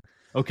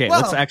 Okay,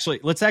 Well,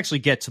 let's actually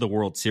get to the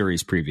World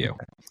Series preview.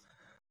 Okay.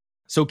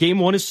 So game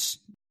one is,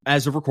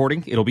 as of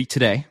recording, it'll be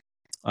today.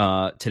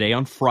 Today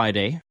on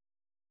Friday.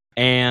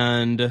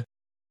 And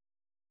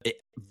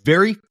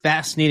very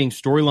fascinating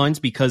storylines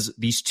because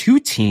these two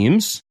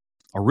teams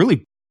are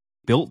really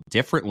built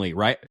differently,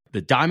 right?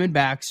 The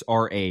Diamondbacks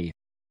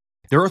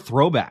they're a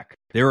throwback.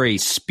 They're a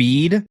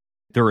speed.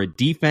 They're a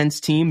defense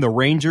team. The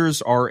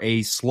Rangers are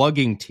a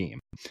slugging team.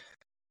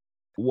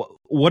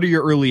 What are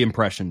your early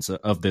impressions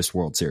of this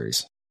World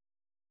Series?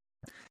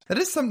 That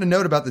is something to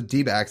note about the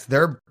D-backs.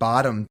 They're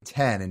bottom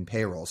 10 in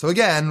payroll. So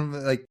again,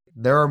 like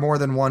there's more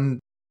than one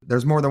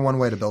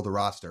way to build a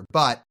roster.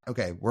 But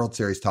okay, World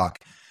Series talk.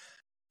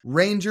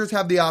 Rangers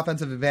have the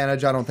offensive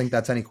advantage. I don't think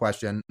that's any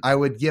question. I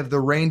would give the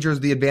Rangers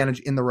the advantage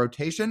in the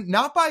rotation,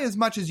 not by as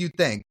much as you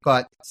think,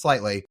 but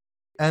slightly.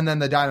 And then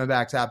the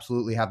Diamondbacks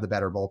absolutely have the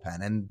better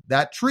bullpen. And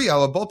that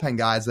trio of bullpen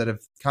guys that have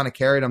kind of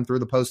carried them through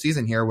the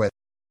postseason here with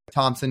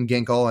Thompson,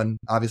 Ginkel, and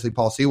obviously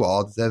Paul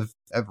Sewald have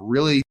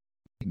really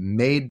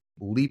made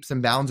leaps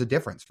and bounds of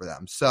difference for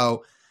them.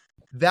 So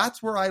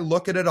that's where I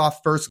look at it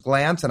off first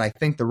glance, and I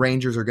think the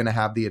Rangers are going to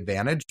have the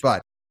advantage,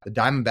 but the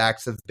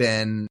Diamondbacks have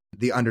been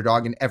the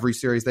underdog in every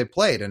series they've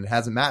played, and it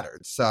hasn't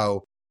mattered.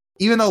 So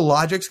even though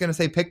logic's going to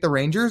say pick the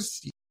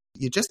Rangers,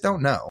 you just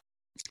don't know.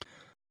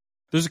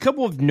 There's a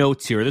couple of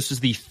notes here. This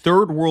is the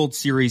third World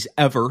Series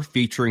ever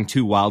featuring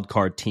two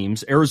wildcard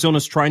teams.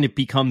 Arizona's trying to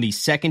become the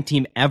second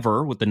team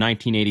ever with the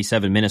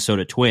 1987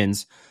 Minnesota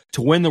Twins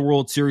to win the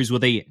World Series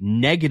with a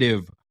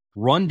negative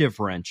run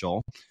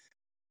differential.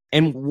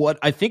 And what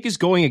I think is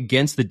going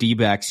against the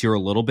D-backs here a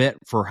little bit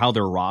for how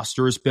their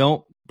roster is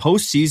built,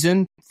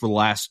 postseason for the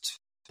last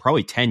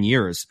probably 10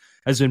 years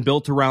has been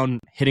built around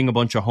hitting a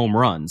bunch of home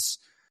runs.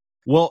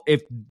 Well,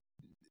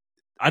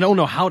 I don't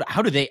know how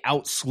do they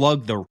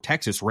outslug the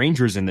Texas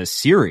Rangers in this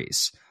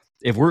series?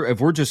 If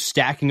we're just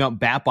stacking up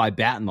bat by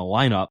bat in the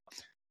lineup,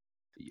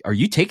 are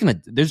you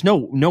taking there's no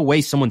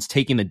way someone's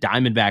taking the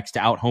Diamondbacks to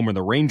out homer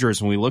the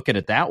Rangers when we look at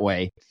it that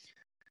way.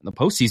 The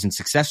postseason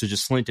success is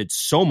just slanted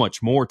so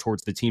much more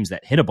towards the teams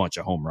that hit a bunch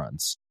of home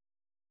runs.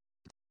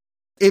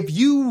 If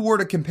you were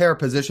to compare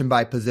position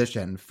by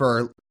position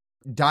for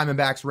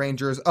Diamondbacks,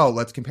 Rangers,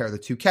 let's compare the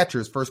two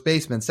catchers, first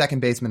baseman,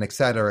 second baseman, et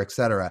cetera, et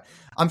cetera.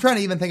 I'm trying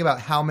to even think about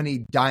how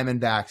many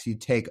Diamondbacks you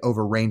take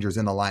over Rangers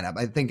in the lineup.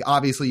 I think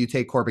obviously you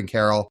take Corbin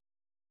Carroll.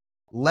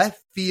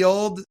 Left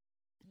field,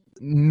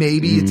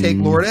 maybe you take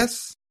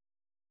Lourdes.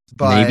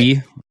 But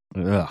maybe.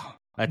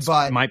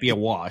 Might be a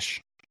wash.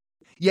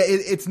 Yeah,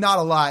 it's not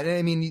a lot.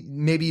 I mean,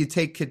 maybe you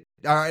take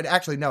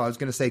actually, no, I was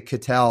going to say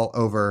Ketel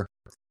over.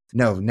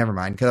 No, never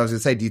mind. Because I was going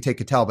to say, do you take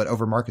Ketel, but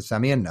over Marcus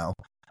Semien? No.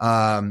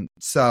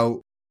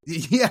 So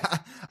yeah,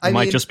 it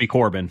might just be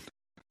Corbin.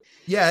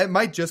 Yeah, it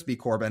might just be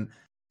Corbin.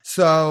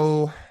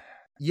 So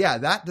yeah,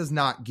 that does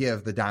not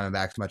give the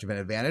Diamondbacks much of an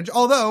advantage.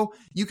 Although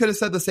you could have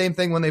said the same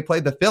thing when they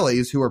played the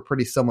Phillies, who are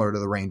pretty similar to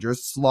the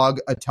Rangers, slug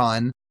a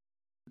ton,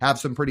 have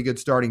some pretty good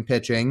starting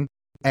pitching,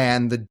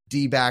 and the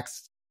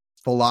D-backs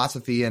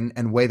philosophy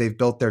and way they've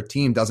built their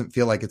team doesn't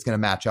feel like it's going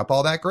to match up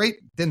all that great.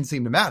 Didn't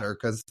seem to matter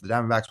because the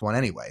Diamondbacks won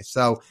anyway.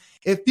 So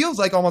it feels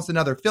like almost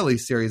another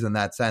Phillies series in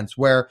that sense,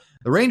 where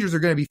the Rangers are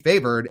going to be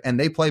favored and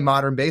they play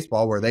modern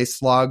baseball where they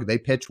slug, they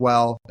pitch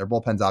well. Their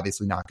bullpen's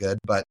obviously not good,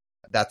 but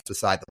that's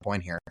beside the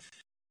point here.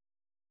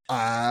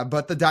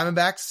 But the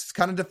Diamondbacks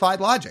kind of defied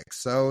logic.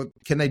 So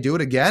can they do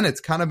it again? It's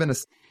kind of been a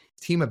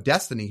team of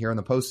destiny here in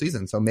the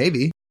postseason. So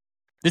maybe.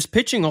 This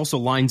pitching also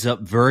lines up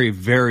very,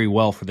 very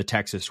well for the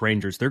Texas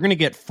Rangers. They're going to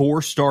get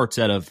 4 starts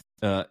out of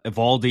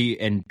Eovaldi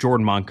and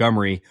Jordan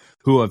Montgomery,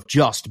 who have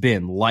just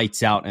been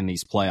lights out in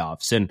these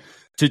playoffs. And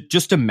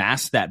to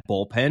mask that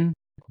bullpen,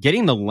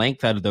 getting the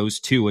length out of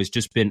those two has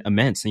just been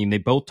immense. I mean, they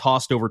both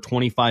tossed over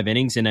 25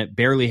 innings and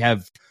barely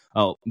have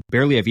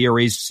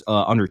ERAs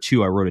under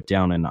 2. I wrote it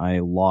down and I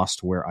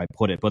lost where I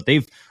put it. But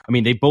they've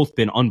both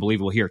been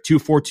unbelievable here.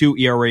 2.42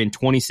 ERA in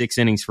 26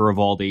 innings for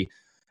Eovaldi.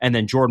 And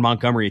then Jordan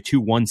Montgomery, a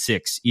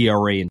 2.16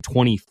 ERA in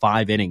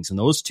 25 innings. And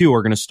those two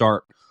are going to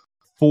start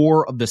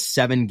 4 of the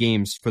 7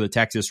 games for the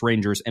Texas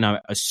Rangers. And I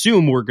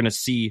assume we're going to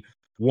see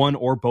one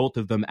or both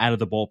of them out of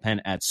the bullpen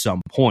at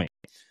some point.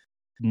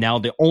 Now,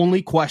 the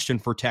only question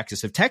for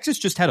Texas, if Texas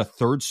just had a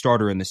third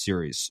starter in the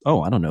series,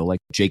 I don't know,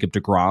 like Jacob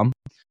deGrom,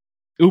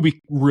 it would be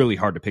really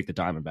hard to pick the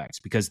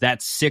Diamondbacks because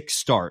that's 6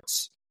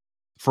 starts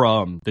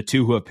from the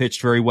 2 who have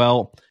pitched very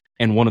well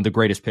and one of the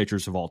greatest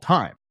pitchers of all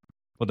time.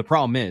 But the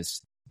problem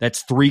is,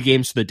 that's 3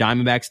 games for the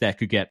Diamondbacks that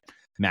could get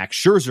Max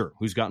Scherzer,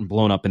 who's gotten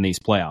blown up in these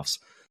playoffs,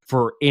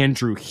 for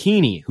Andrew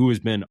Heaney, who has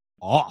been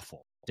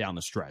awful down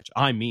the stretch.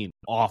 I mean,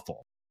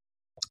 awful.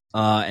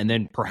 And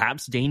then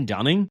perhaps Dane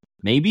Dunning,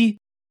 maybe.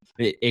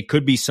 It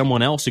could be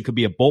someone else. It could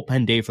be a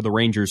bullpen day for the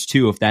Rangers,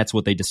 too, if that's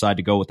what they decide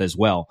to go with as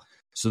well.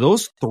 So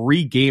those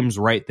 3 games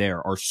right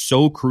there are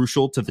so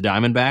crucial to the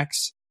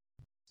Diamondbacks.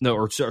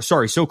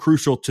 so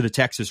crucial to the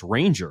Texas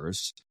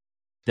Rangers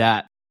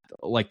that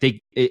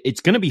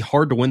it's going to be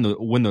hard to win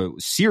the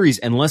series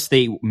unless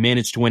they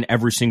manage to win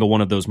every single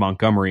one of those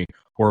Montgomery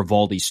or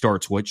Eovaldi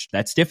starts, which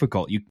that's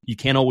difficult. You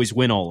can't always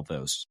win all of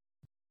those.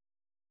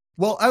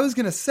 Well, I was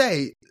going to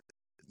say,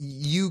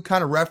 you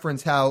kind of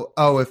reference how,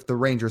 if the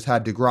Rangers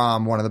had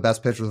DeGrom, one of the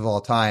best pitchers of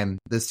all time,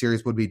 this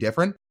series would be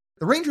different.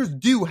 The Rangers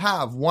do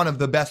have one of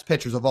the best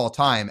pitchers of all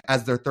time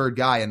as their third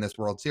guy in this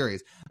World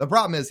Series. The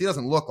problem is he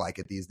doesn't look like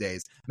it these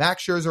days.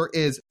 Max Scherzer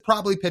is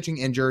probably pitching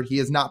injured. He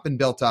has not been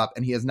built up,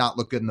 and he has not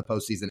looked good in the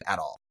postseason at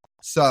all.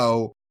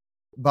 So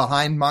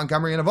behind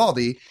Montgomery and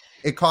Eovaldi,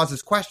 it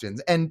causes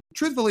questions. And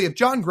truthfully, if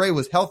John Gray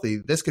was healthy,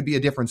 this could be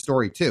a different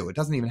story too. It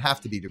doesn't even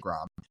have to be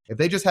DeGrom. If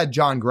they just had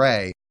John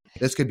Gray,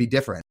 this could be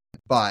different.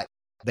 But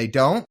they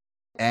don't.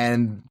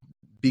 And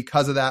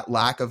because of that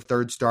lack of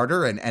third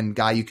starter and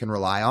guy you can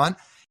rely on,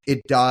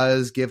 it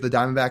does give the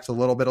Diamondbacks a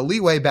little bit of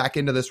leeway back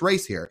into this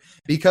race here.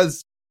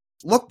 Because,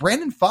 look,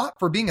 Brandon Pfaadt,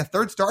 for being a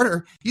third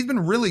starter, he's been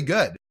really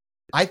good.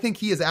 I think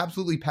he has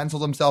absolutely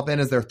penciled himself in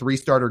as their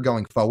 3-starter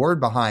going forward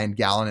behind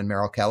Gallen and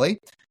Merrill Kelly.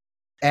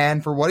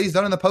 And for what he's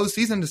done in the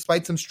postseason,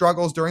 despite some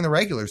struggles during the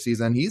regular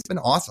season, he's been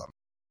awesome.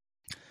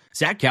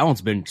 Zach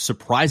Gallen's been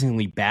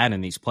surprisingly bad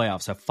in these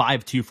playoffs, a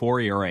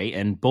 5.24 ERA,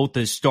 and both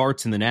his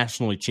starts in the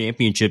National League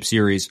Championship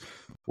Series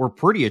were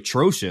pretty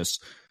atrocious.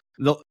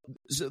 The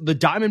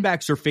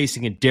Diamondbacks are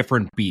facing a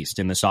different beast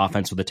in this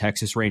offense with the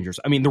Texas Rangers.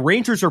 I mean, the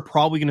Rangers are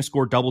probably going to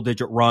score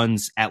double-digit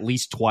runs at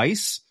least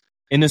twice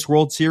in this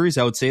World Series.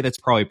 I would say that's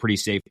probably a pretty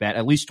safe bet.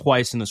 At least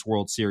twice in this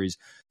World Series,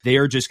 they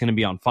are just going to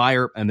be on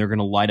fire, and they're going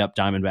to light up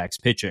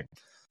Diamondbacks pitching.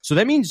 So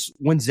that means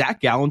when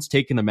Zach Gallen's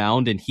taking the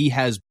mound, and he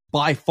has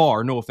by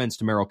far, no offense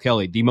to Merrill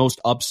Kelly, the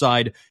most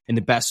upside and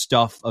the best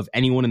stuff of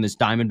anyone in this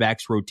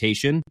Diamondbacks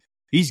rotation,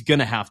 he's going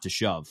to have to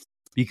shove.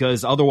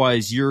 Because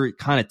otherwise you're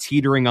kind of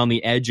teetering on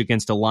the edge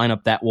against a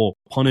lineup that will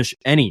punish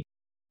any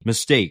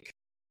mistake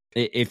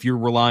if you're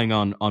relying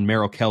on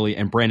Merrill Kelly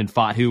and Brandon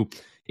Pfaadt, who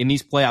in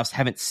these playoffs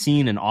haven't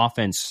seen an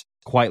offense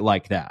quite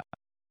like that.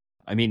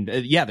 I mean,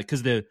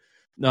 because the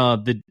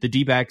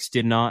D-backs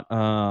did not.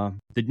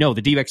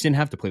 The D-backs didn't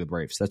have to play the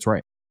Braves. That's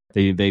right.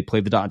 They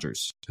played the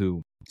Dodgers,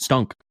 who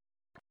stunk.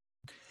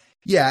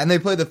 Yeah, and they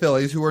played the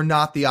Phillies, who were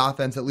not the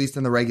offense, at least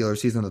in the regular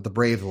season, that the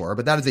Braves were.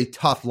 But that is a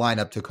tough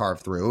lineup to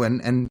carve through,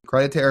 and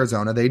credit to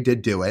Arizona, they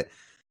did do it.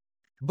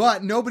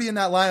 But nobody in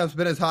that lineup's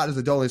been as hot as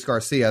Adolis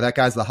Garcia. That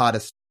guy's the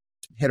hottest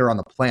hitter on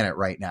the planet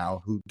right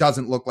now, who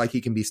doesn't look like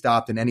he can be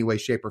stopped in any way,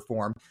 shape, or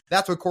form.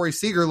 That's what Corey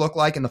Seager looked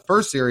like in the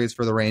first series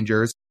for the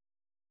Rangers.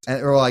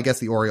 Or I guess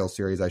the Orioles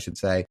series, I should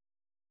say.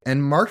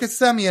 And Marcus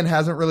Semien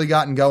hasn't really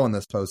gotten going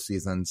this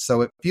postseason,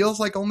 so it feels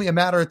like only a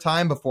matter of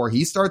time before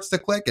he starts to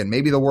click, and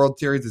maybe the World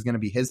Series is going to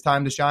be his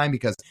time to shine,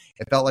 because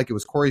it felt like it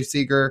was Corey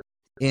Seager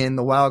in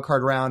the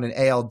wildcard round in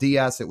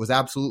ALDS. It was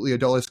absolutely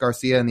Adolis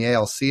Garcia in the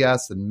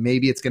ALCS, and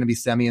maybe it's going to be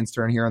Semien's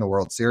turn here in the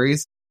World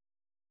Series.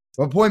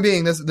 But point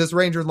being, this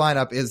Rangers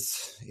lineup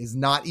is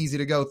not easy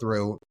to go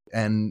through,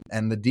 and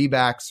the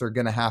D-backs are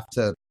going to have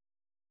to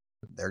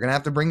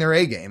bring their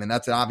A game, and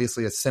that's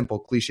obviously a simple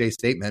cliche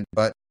statement,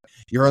 but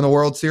you're in the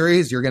World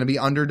Series, you're going to be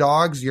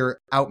underdogs, you're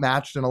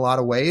outmatched in a lot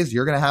of ways,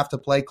 you're going to have to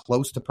play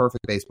close to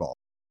perfect baseball.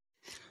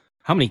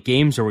 How many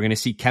games are we going to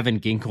see Kevin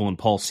Ginkel and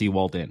Paul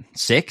Sewald in?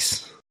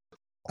 6?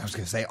 I was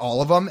going to say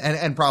all of them,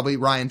 and probably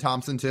Ryan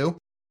Thompson too.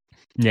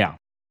 Yeah.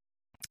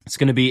 It's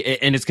going to be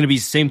the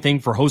same thing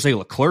for Jose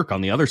Leclerc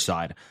on the other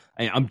side.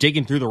 I'm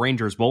digging through the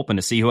Rangers bullpen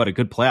to see who had a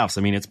good playoffs.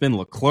 I mean, it's been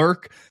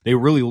Leclerc. They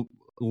really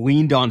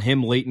leaned on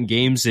him late in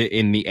games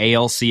in the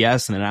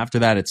ALCS, and then after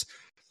that, it's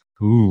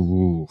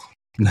ooh.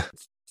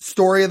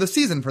 Story of the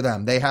season for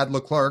them. They had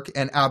Leclerc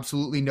and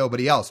absolutely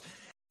nobody else.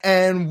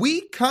 And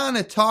we kind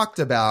of talked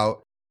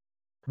about,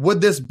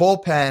 would this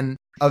bullpen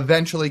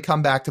eventually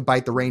come back to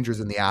bite the Rangers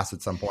in the ass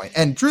at some point?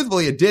 And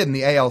truthfully, it did in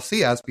the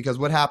ALCS, because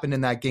what happened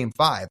in that Game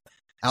 5?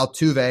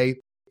 Altuve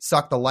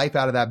sucked the life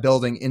out of that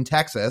building in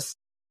Texas,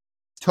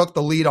 took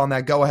the lead on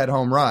that go-ahead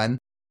home run,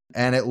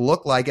 and it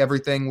looked like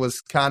everything was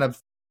kind of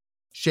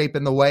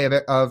shaping the way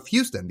of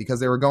Houston,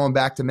 because they were going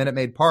back to Minute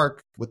Maid Park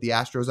with the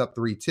Astros up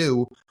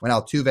 3-2 when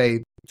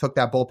Altuve took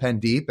that bullpen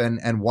deep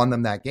and won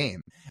them that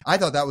game. I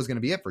thought that was going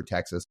to be it for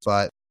Texas,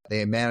 but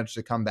they managed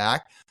to come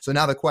back. So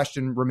now the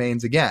question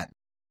remains again,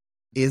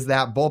 is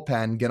that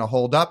bullpen going to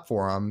hold up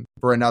for them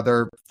for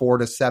another 4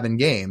 to 7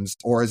 games,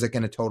 or is it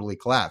going to totally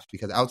collapse?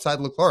 Because outside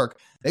Leclerc,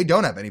 they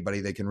don't have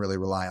anybody they can really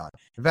rely on.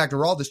 In fact,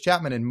 Aroldis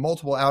Chapman in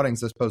multiple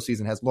outings this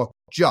postseason has looked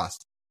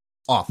just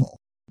awful.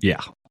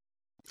 Yeah.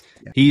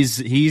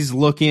 He's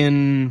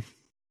looking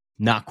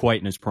not quite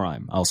in his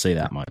prime. I'll say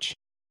that much.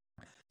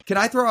 Can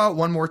I throw out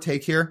one more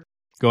take here?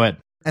 Go ahead.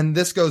 And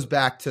this goes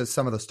back to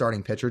some of the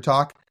starting pitcher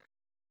talk.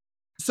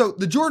 So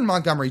the Jordan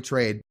Montgomery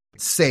trade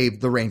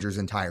saved the Rangers'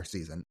 entire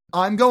season.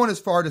 I'm going as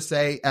far to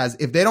say as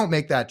if they don't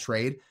make that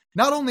trade,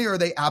 not only are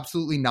they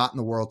absolutely not in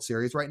the World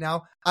Series right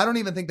now, I don't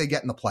even think they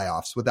get in the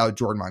playoffs without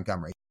Jordan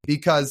Montgomery,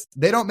 because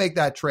they don't make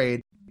that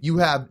trade. You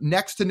have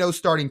next to no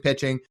starting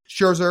pitching.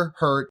 Scherzer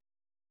hurt,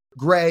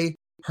 Gray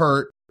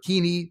hurt,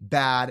 Heaney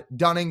bad,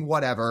 Dunning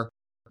whatever.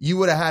 you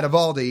would have had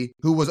Eovaldi,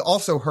 who was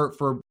also hurt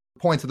for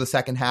points of the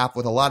second half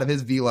with a lot of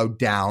his velo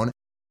down,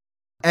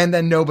 and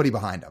then nobody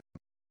behind him.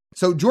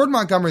 So Jordan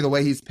Montgomery, the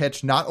way he's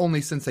pitched, not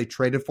only since they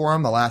traded for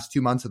him the last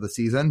 2 months of the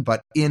season,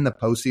 but in the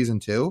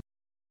postseason too,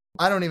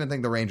 I don't even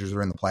think the Rangers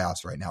are in the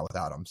playoffs right now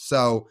without him.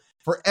 So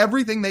for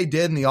everything they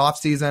did in the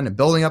offseason and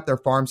building up their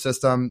farm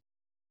system,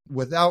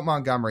 without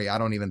Montgomery, I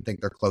don't even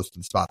think they're close to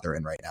the spot they're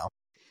in right now.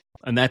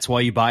 And that's why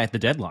you buy at the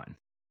deadline.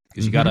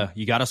 Because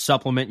you gotta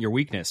supplement your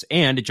weakness.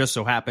 And it just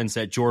so happens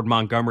that Jordan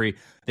Montgomery,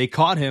 they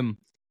caught him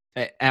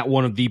at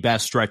one of the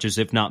best stretches,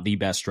 if not the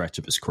best stretch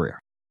of his career.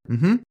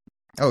 Mm-hmm.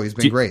 Oh, he's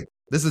been great.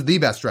 This is the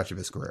best stretch of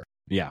his career.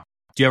 Yeah.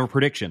 Do you have a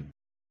prediction?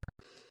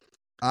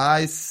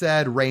 I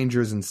said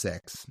Rangers in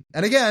 6.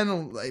 And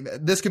again,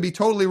 this could be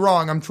totally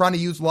wrong. I'm trying to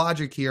use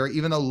logic here,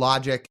 even though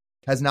logic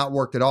has not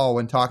worked at all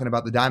when talking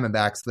about the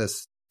Diamondbacks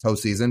this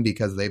postseason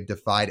because they've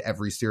defied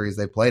every series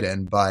they played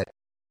in. But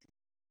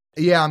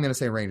yeah, I'm going to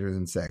say Rangers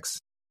in 6.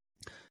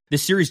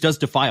 This series does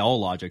defy all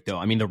logic, though.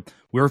 I mean,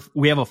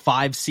 we have a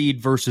 5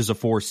 seed versus a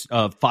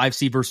 5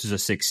 seed versus a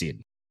 6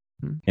 seed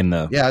in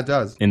the it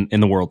does in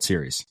the World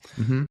Series.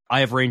 Mm-hmm.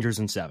 I have Rangers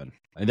in 7.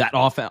 That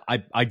offense,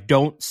 I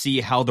don't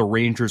see how the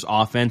Rangers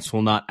offense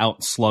will not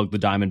outslug the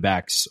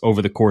Diamondbacks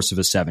over the course of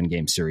a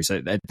 7-game series.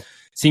 That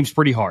seems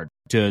pretty hard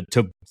to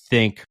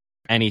think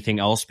anything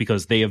else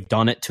because they have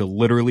done it to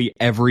literally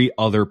every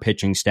other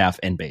pitching staff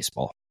in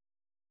baseball.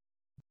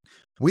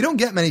 We don't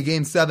get many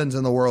Game 7s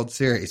in the World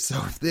Series.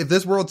 So if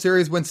this World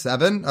Series wins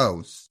 7,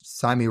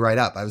 sign me right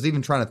up. I was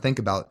even trying to think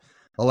about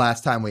the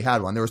last time we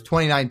had one. There was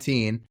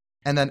 2019.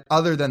 And then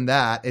other than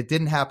that, it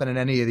didn't happen in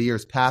any of the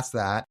years past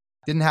that.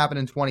 Didn't happen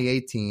in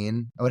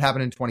 2018. It would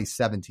happen in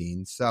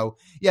 2017. So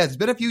yeah, it's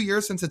been a few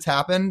years since it's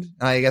happened.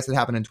 I guess it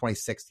happened in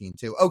 2016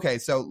 too. Okay,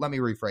 so let me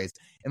rephrase.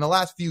 In the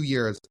last few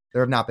years,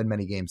 there have not been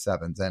many Game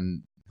 7s.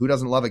 And who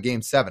doesn't love a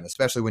Game 7,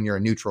 especially when you're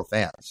a neutral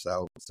fan?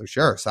 So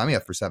sure, sign me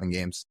up for 7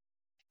 games.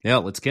 Yeah,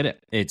 let's get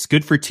it. It's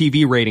good for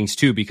TV ratings,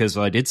 too, because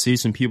I did see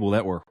some people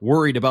that were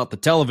worried about the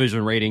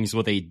television ratings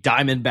with a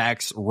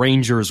Diamondbacks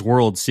Rangers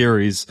World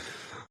Series.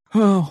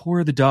 Oh, where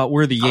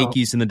are the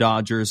Yankees and the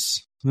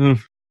Dodgers? You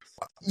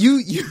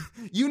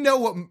know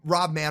what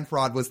Rob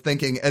Manfred was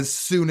thinking as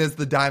soon as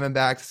the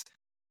Diamondbacks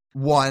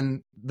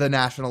won the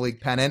National League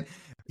pennant.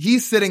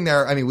 He's sitting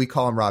there. I mean, we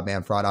call him Rob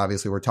Manfred.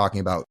 Obviously, we're talking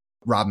about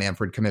Rob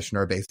Manfred,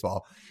 commissioner of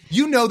baseball.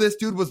 You know, this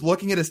dude was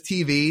looking at his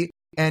TV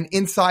and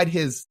inside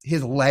his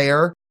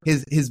lair,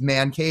 his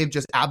man cave,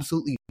 just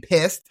absolutely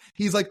pissed.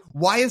 He's like,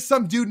 why is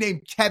some dude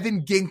named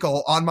Kevin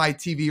Ginkel on my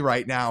TV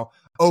right now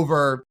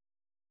over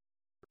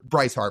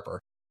Bryce Harper?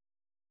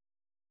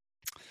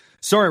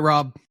 Sorry,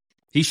 Rob.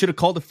 He should have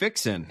called a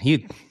fix-in.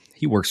 He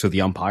works with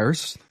the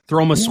umpires.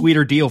 Throw him a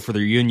sweeter deal for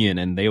their union,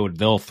 and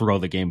they'll throw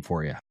the game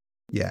for you.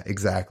 Yeah,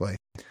 exactly.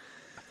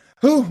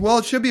 Well,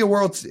 it should be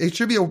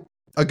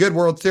a good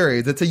World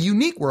Series. It's a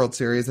unique World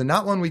Series, and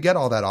not one we get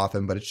all that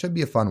often, but it should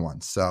be a fun one.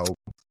 So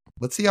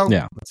let's see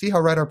how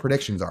right our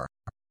predictions are.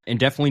 And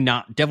definitely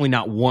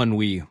not one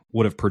we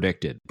would have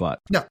predicted, but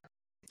no,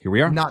 here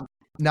we are. Not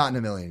in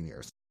a million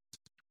years.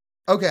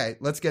 Okay,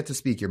 let's get to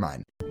Speak Your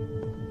Mind.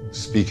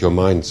 Speak your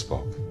mind,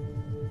 Spock.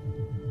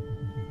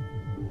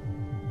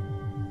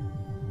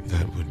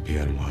 That would be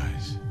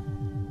unwise.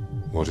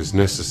 What is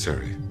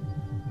necessary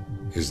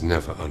is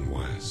never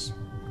unwise.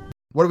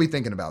 What are we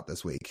thinking about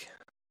this week?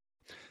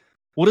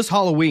 Well, it is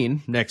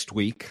Halloween next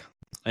week,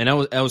 and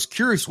I was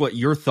curious what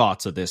your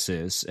thoughts of this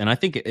is, and I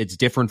think it's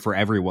different for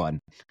everyone.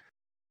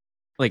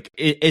 Like,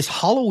 is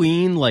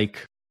Halloween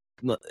like?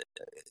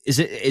 Is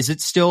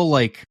it still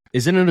like?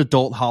 Is it an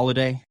adult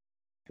holiday?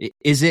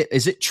 Is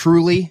it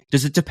truly?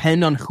 Does it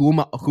depend on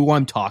who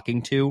I'm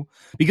talking to?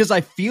 Because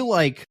I feel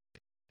like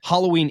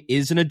Halloween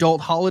is an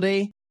adult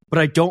holiday, but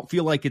I don't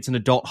feel like it's an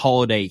adult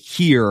holiday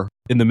here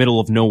in the middle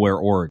of nowhere,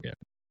 Oregon.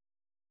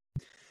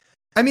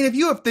 I mean, if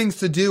you have things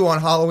to do on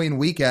Halloween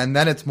weekend,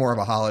 then it's more of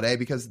a holiday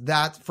because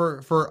that's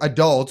for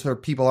adults or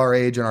people our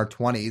age in our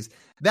 20s.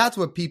 That's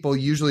what people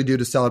usually do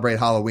to celebrate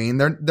Halloween.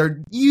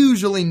 They're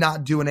usually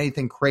not doing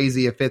anything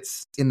crazy if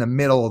it's in the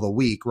middle of the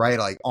week, right?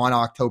 Like on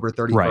October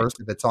 31st, right.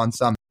 If it's on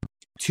some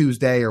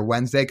Tuesday or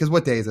Wednesday. Because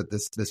what day is it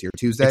this year?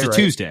 Tuesday, It's a right?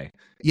 Tuesday.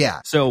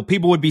 Yeah. So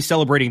people would be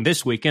celebrating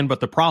this weekend, but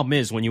the problem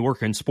is when you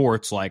work in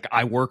sports, like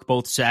I work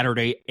both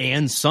Saturday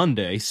and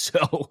Sunday.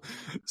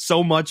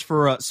 So much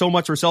for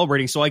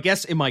celebrating. So I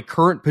guess in my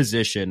current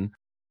position,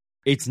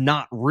 it's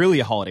not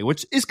really a holiday,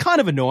 which is kind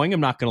of annoying. I'm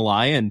not going to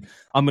lie. And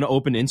I'm going to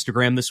open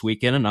Instagram this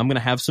weekend and I'm going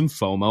to have some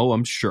FOMO,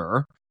 I'm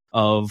sure,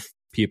 of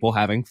people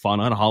having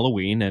fun on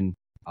Halloween. And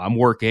I'm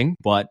working,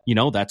 but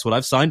that's what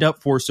I've signed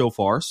up for so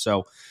far.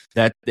 So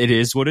that it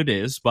is what it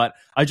is. But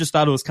I just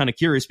thought it was kind of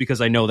curious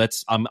because I know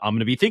I'm going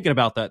to be thinking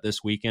about that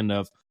this weekend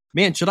of,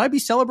 man, should I be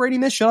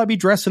celebrating this? Should I be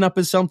dressing up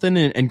as something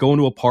and going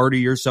to a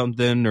party or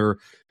something, or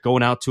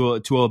going out to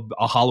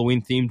a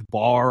Halloween themed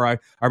bar? I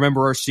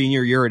remember our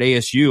senior year at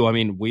ASU. I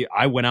mean,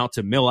 I went out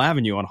to Mill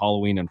Avenue on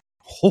Halloween and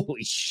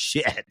holy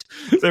shit,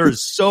 there are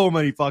so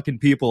many fucking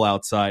people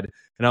outside.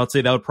 And I would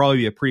say that would probably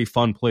be a pretty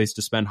fun place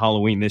to spend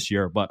Halloween this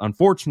year. But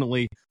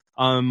unfortunately,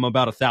 I'm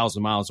about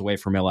 1,000 miles away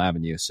from Mill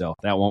Avenue, so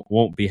that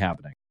won't be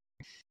happening.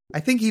 I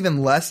think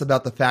even less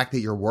about the fact that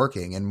you're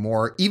working and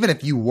more, even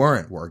if you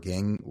weren't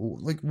working,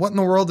 like what in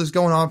the world is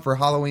going on for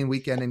Halloween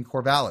weekend in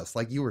Corvallis,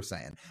 like you were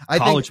saying?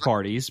 College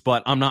parties,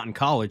 but I'm not in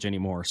college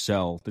anymore,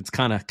 so it's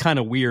kind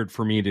of weird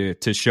for me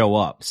to show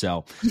up.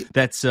 So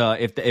that's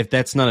if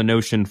that's not a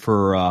notion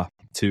for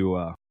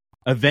to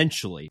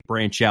eventually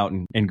branch out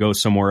and go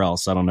somewhere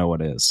else, I don't know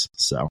what is.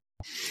 So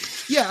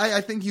yeah,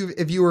 I think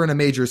if you were in a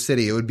major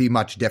city, it would be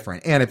much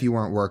different, and if you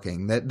weren't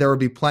working, that there would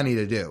be plenty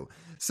to do.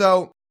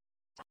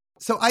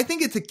 So I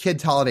think it's a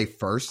kid's holiday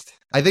first.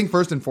 I think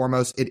first and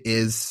foremost, it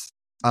is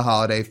a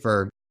holiday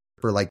for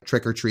like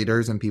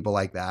trick-or-treaters and people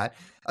like that.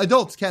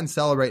 Adults can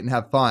celebrate and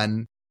have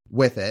fun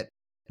with it,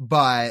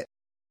 but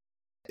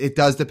it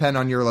does depend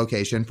on your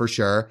location for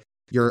sure,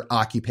 your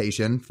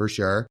occupation for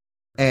sure.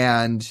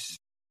 And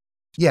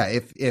yeah,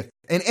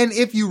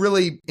 if you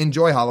really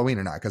enjoy Halloween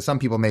or not, because some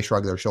people may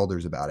shrug their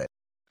shoulders about it.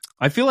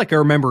 I feel like I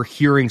remember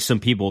hearing some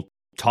people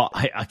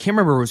I can't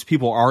remember if it was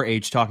people our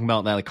age talking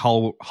about that, like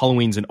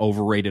Halloween's an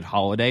overrated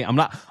holiday. I'm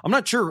not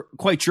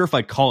quite sure if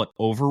I'd call it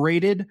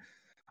overrated.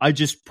 I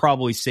just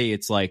probably say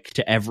it's like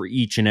to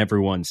each and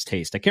everyone's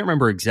taste. I can't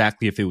remember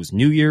exactly if it was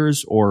New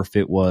Year's or if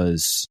it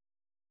was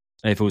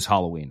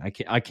Halloween.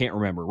 I can't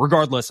remember.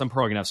 Regardless, I'm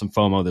probably gonna have some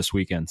FOMO this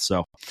weekend.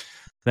 So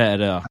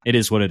that it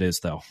is what it is,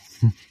 though.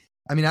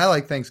 I mean, I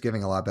like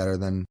Thanksgiving a lot better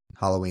than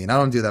Halloween. I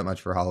don't do that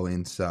much for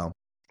Halloween, so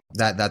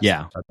that's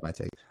my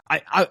take.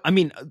 I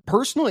mean,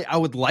 personally, I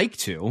would like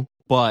to,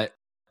 but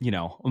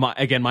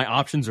my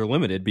options are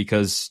limited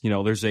because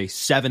there's a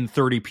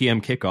 7:30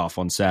 p.m. kickoff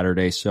on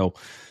Saturday, so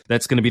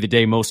that's going to be the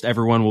day most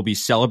everyone will be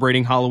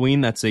celebrating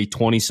Halloween. That's a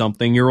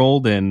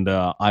 20-something-year-old, and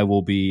I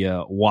will be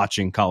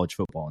watching college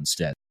football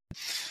instead.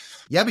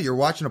 Yeah, but you're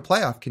watching a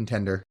playoff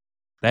contender.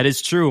 That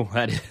is true.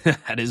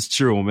 That is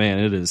true, man.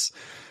 It is.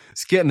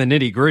 It's getting the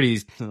nitty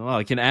gritty.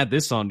 I can add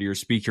this onto your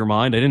Speak Your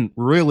Mind. I didn't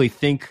really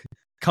think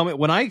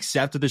when I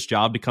accepted this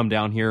job to come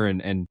down here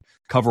and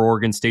cover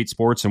Oregon State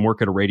sports and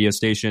work at a radio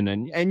station,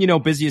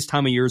 and busiest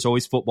time of year is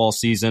always football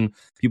season.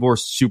 People are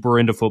super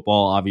into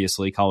football.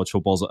 Obviously, college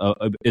football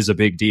is a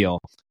big deal.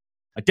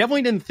 I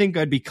definitely didn't think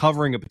I'd be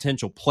covering a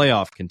potential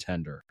playoff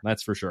contender.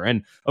 That's for sure.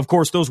 And of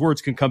course, those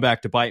words can come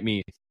back to bite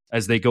me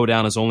as they go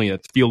down as only a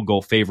field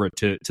goal favorite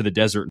to the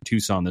desert in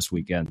Tucson this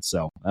weekend.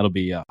 So that'll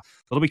be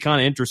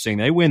kind of interesting.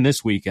 They win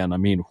this weekend. I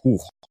mean,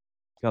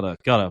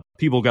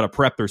 people gotta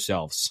prep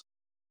themselves.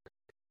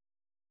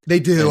 They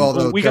do.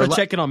 Although we got to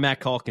check in on Matt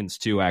Calkins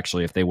too,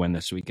 actually, if they win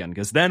this weekend,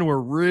 because then we're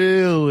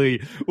really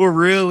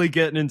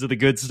getting into the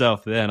good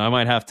stuff. Then I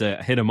might have to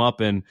hit him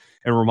up and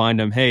remind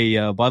him,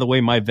 hey, by the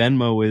way, my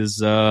Venmo is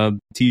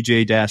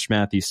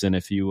TJ-Mathewson.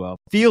 If you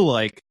feel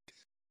like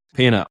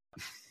paying up,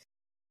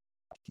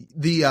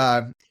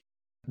 the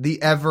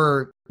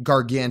ever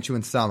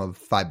gargantuan sum of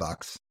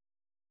 $5.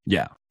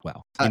 Yeah.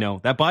 Well,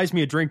 that buys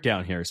me a drink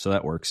down here, so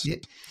that works.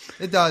 It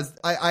does.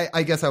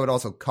 I guess I would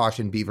also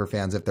caution Beaver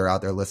fans, if they're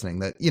out there listening,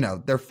 that,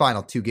 their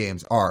final two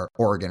games are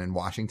Oregon and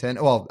Washington.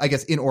 Well, I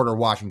guess in order,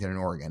 Washington and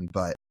Oregon,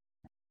 but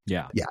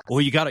yeah.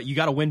 Well, you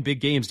gotta win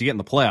big games to get in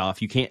the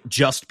playoff. You can't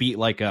just beat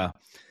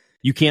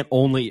you can't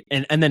only,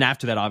 and then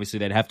after that, obviously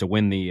they'd have to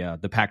win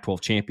the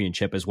Pac-12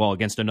 championship as well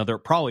against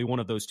probably one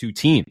of those two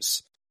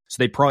teams. So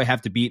they'd probably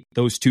have to beat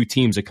those two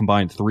teams a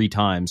combined 3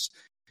 times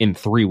in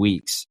 3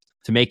 weeks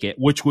to make it,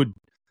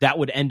 that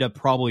would end up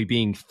probably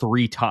being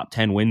 3 top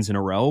 10 wins in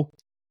a row.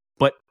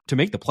 But to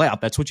make the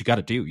playoff, that's what you got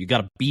to do. You got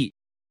to beat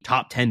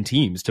top 10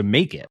 teams to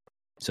make it.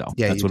 So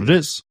that's what it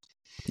is.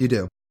 You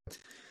do.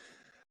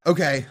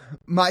 Okay.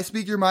 My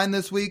Speak Your Mind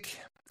this week.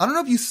 I don't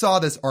know if you saw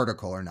this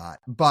article or not,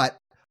 but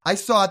I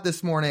saw it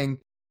this morning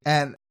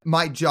and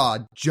my jaw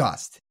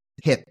just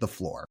hit the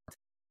floor.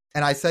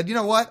 And I said, you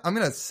know what? I'm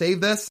going to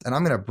save this and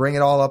I'm going to bring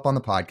it all up on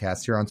the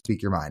podcast here on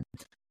Speak Your Mind.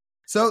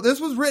 So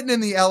this was written in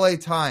the LA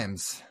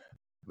Times.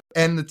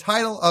 And the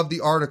title of the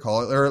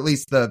article, or at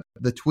least the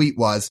tweet,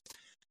 was,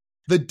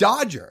 "The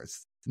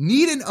Dodgers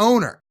need an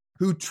owner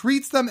who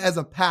treats them as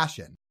a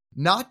passion,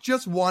 not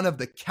just one of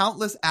the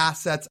countless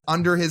assets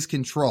under his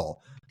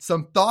control.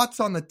 Some thoughts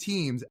on the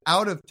team's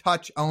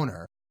out-of-touch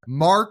owner,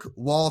 Mark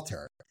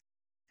Walter."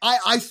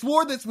 I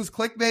swore this was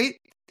clickbait,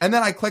 and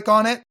then I click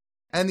on it,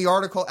 and the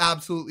article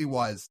absolutely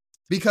was.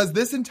 Because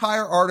this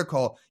entire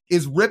article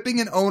is ripping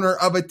an owner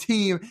of a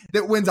team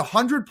that wins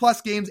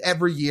 100+ games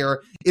every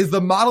year, is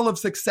the model of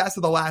success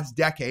of the last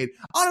decade.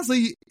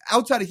 Honestly,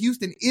 outside of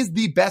Houston, is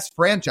the best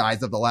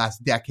franchise of the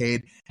last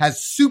decade,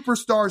 has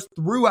superstars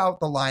throughout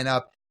the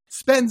lineup,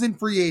 spends in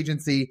free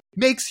agency,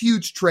 makes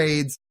huge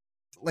trades,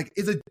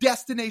 is a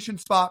destination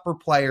spot for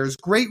players,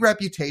 great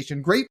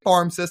reputation, great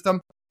farm system.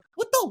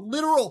 What the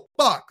literal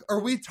fuck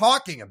are we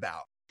talking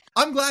about?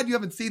 I'm glad you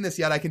haven't seen this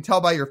yet. I can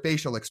tell by your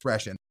facial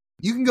expression.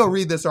 You can go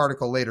read this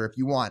article later if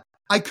you want.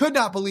 I could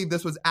not believe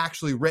this was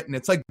actually written.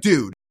 It's like,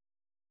 dude,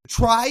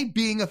 try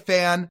being a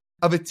fan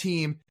of a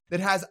team that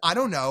has, I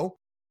don't know,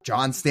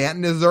 John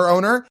Stanton is their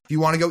owner. If you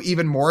want to go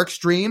even more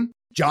extreme,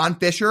 John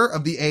Fisher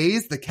of the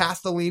A's, the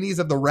Castellinis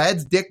of the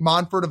Reds, Dick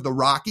Monfort of the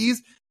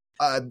Rockies,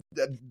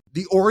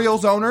 the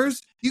Orioles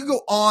owners. You can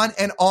go on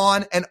and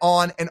on and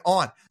on and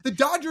on. The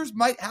Dodgers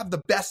might have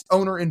the best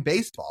owner in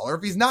baseball, or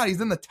if he's not,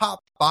 he's in the top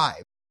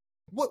 5.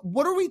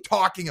 What are we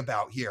talking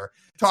about here?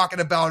 Talking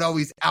about, oh,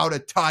 he's out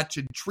of touch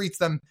and treats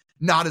them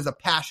not as a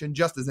passion,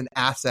 just as an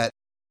asset.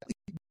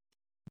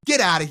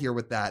 Get out of here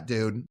with that,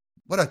 dude.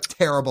 What a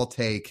terrible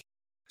take.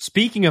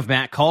 Speaking of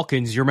Matt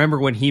Calkins, you remember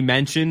when he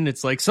mentioned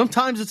it's like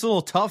sometimes it's a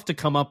little tough to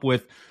come up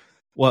with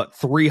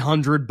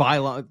 300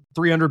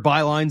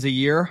 bylines a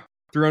year,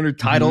 300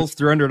 titles,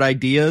 300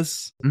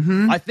 ideas.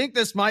 I think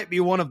this might be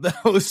one of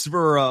those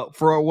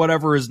for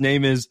whatever his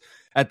name is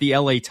at the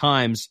LA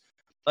Times.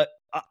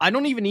 I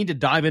don't even need to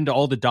dive into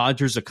all the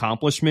Dodgers'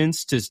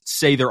 accomplishments to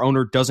say their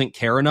owner doesn't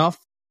care enough.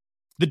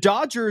 The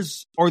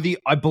Dodgers are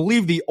I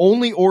believe the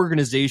only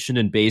organization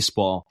in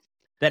baseball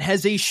that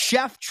has a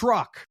chef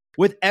truck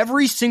with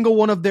every single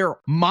one of their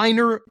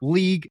minor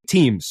league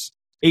teams.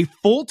 A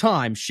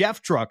full-time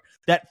chef truck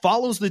that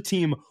follows the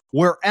team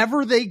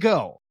wherever they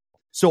go.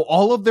 So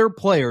all of their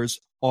players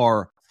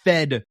are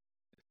fed,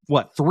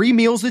 3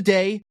 meals a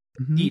day,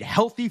 eat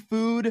healthy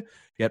food,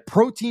 get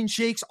protein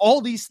shakes,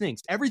 all these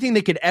things. Everything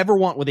they could ever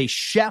want with a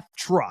chef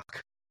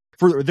truck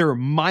for their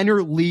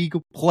minor league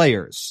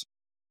players.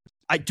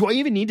 Do I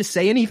even need to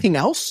say anything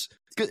else?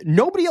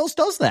 Nobody else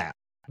does that.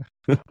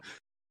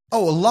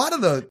 Oh, a lot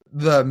of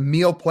the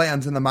meal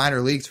plans in the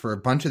minor leagues for a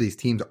bunch of these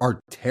teams are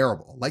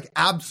terrible, like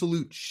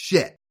absolute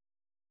shit.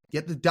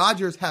 Yet the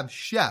Dodgers have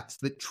chefs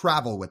that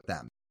travel with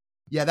them.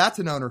 Yeah, that's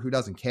an owner who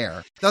doesn't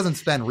care, doesn't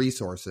spend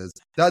resources,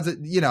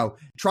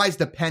 tries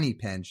to penny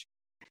pinch.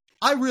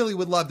 I really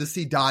would love to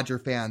see Dodger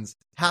fans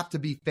have to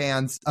be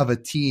fans of a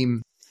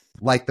team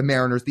like the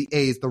Mariners, the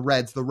A's, the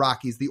Reds, the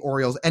Rockies, the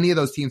Orioles, any of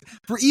those teams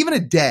for even a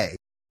day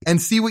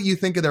and see what you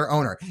think of their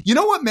owner. You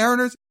know what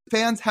Mariners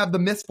fans have the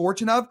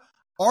misfortune of?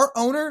 Our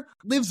owner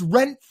lives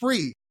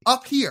rent-free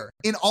up here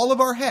in all of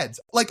our heads,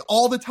 like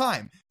all the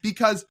time,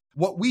 because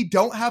what we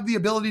don't have the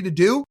ability to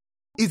do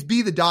is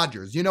be the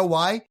Dodgers. You know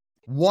why?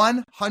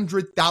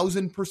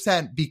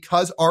 100,000%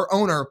 because our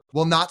owner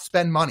will not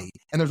spend money.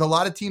 And there's a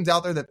lot of teams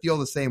out there that feel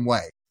the same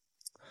way.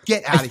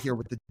 Get out of here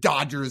with the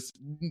Dodgers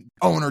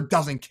owner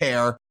doesn't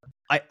care.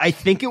 I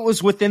think it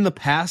was within the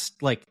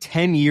past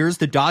 10 years,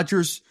 the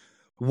Dodgers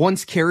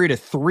once carried a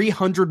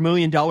 $300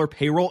 million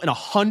payroll, and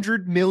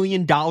 $100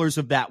 million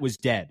of that was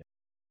dead.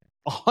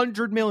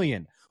 $100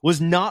 million was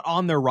not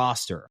on their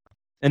roster,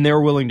 and they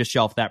were willing to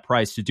shelf that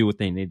price to do what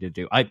they needed to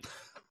do.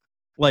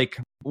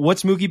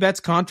 What's Mookie Betts'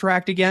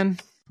 contract again?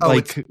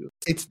 Oh,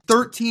 it's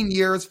 13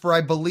 years for, I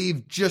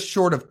believe, just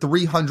short of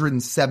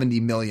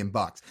 $370 million.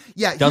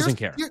 Yeah, doesn't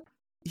care.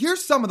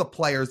 Here's some of the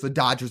players the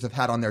Dodgers have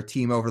had on their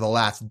team over the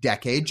last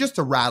decade, just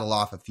to rattle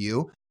off a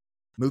few.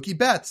 Mookie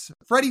Betts,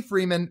 Freddie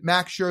Freeman,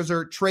 Max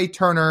Scherzer, Trey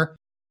Turner,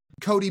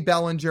 Cody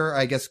Bellinger.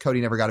 I guess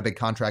Cody never got a big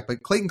contract,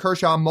 but Clayton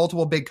Kershaw,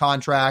 multiple big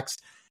contracts.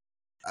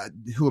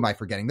 Who am I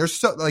forgetting? There's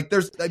just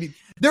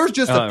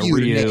a few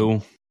to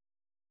name.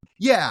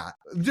 Yeah,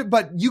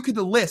 but you could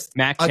list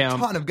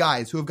ton of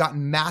guys who have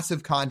gotten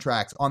massive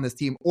contracts on this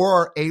team or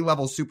are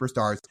A-level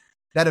superstars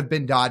that have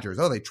been Dodgers.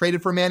 Oh, they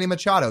traded for Manny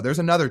Machado. There's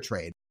another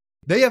trade.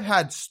 They have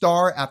had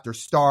star after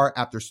star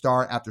after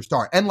star after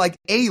star, and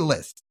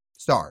A-list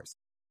stars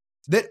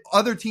that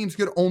other teams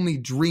could only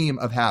dream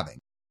of having.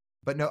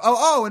 But no,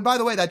 and by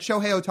the way, that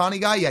Shohei Ohtani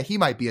guy, yeah, he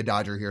might be a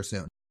Dodger here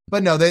soon.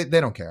 But no, they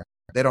don't care.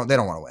 They don't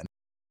want to win.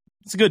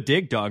 It's a good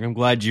dig, dog. I'm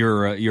glad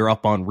you're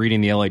up on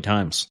reading the LA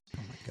Times.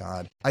 Oh my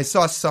God. I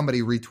saw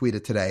somebody retweet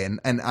it today,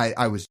 and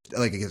I was,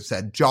 like I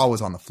said, jaw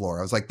was on the floor.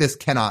 I was like, this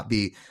cannot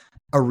be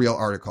a real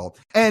article.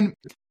 And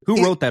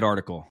who wrote that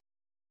article?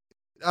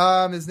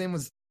 His name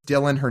was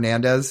Dylan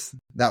Hernandez.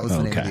 That was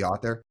the name of the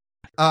author.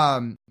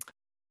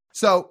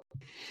 So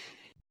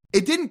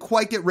it didn't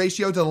quite get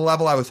ratioed to the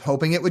level I was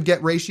hoping it would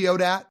get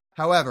ratioed at.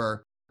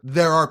 However,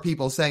 there are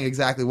people saying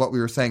exactly what we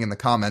were saying in the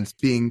comments,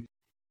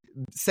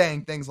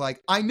 saying things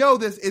like, I know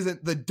this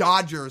isn't the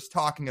Dodgers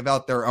talking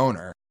about their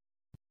owner.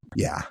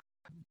 Yeah.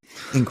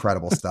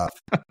 Incredible stuff.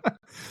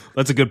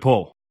 That's a good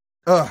poll.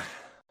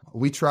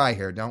 We try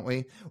here, don't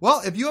we?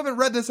 Well, if you haven't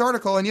read this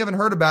article and you haven't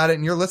heard about it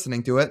and you're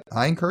listening to it,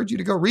 I encourage you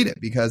to go read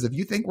it, because if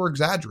you think we're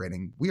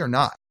exaggerating, we are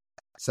not.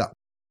 So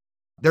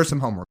there's some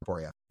homework for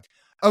you.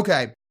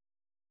 Okay.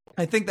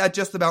 I think that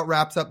just about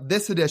wraps up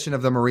this edition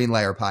of the Marine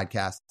Layer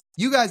podcast.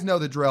 You guys know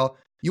the drill.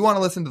 You want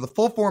to listen to the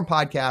full form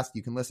podcast,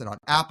 you can listen on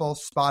Apple,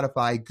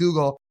 Spotify,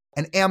 Google,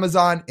 and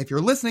Amazon. If you're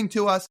listening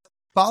to us,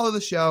 follow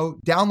the show,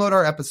 download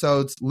our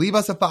episodes, leave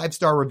us a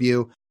 5-star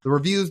review. The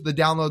reviews, the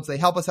downloads, they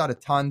help us out a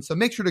ton, so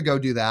make sure to go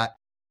do that.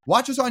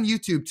 Watch us on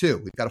YouTube too.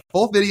 We've got a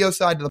full video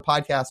side to the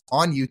podcast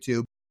on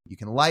YouTube. You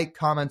can like,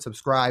 comment,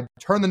 subscribe,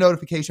 turn the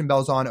notification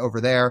bells on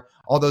over there.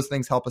 All those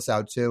things help us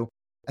out too.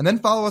 And then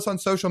follow us on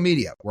social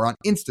media. We're on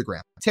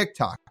Instagram,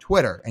 TikTok,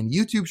 Twitter, and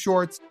YouTube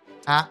Shorts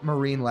at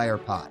Marine Layer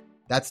Pod.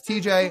 That's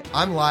TJ.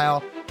 I'm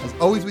Lyle. As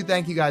always, we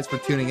thank you guys for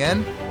tuning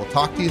in. We'll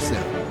talk to you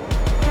soon.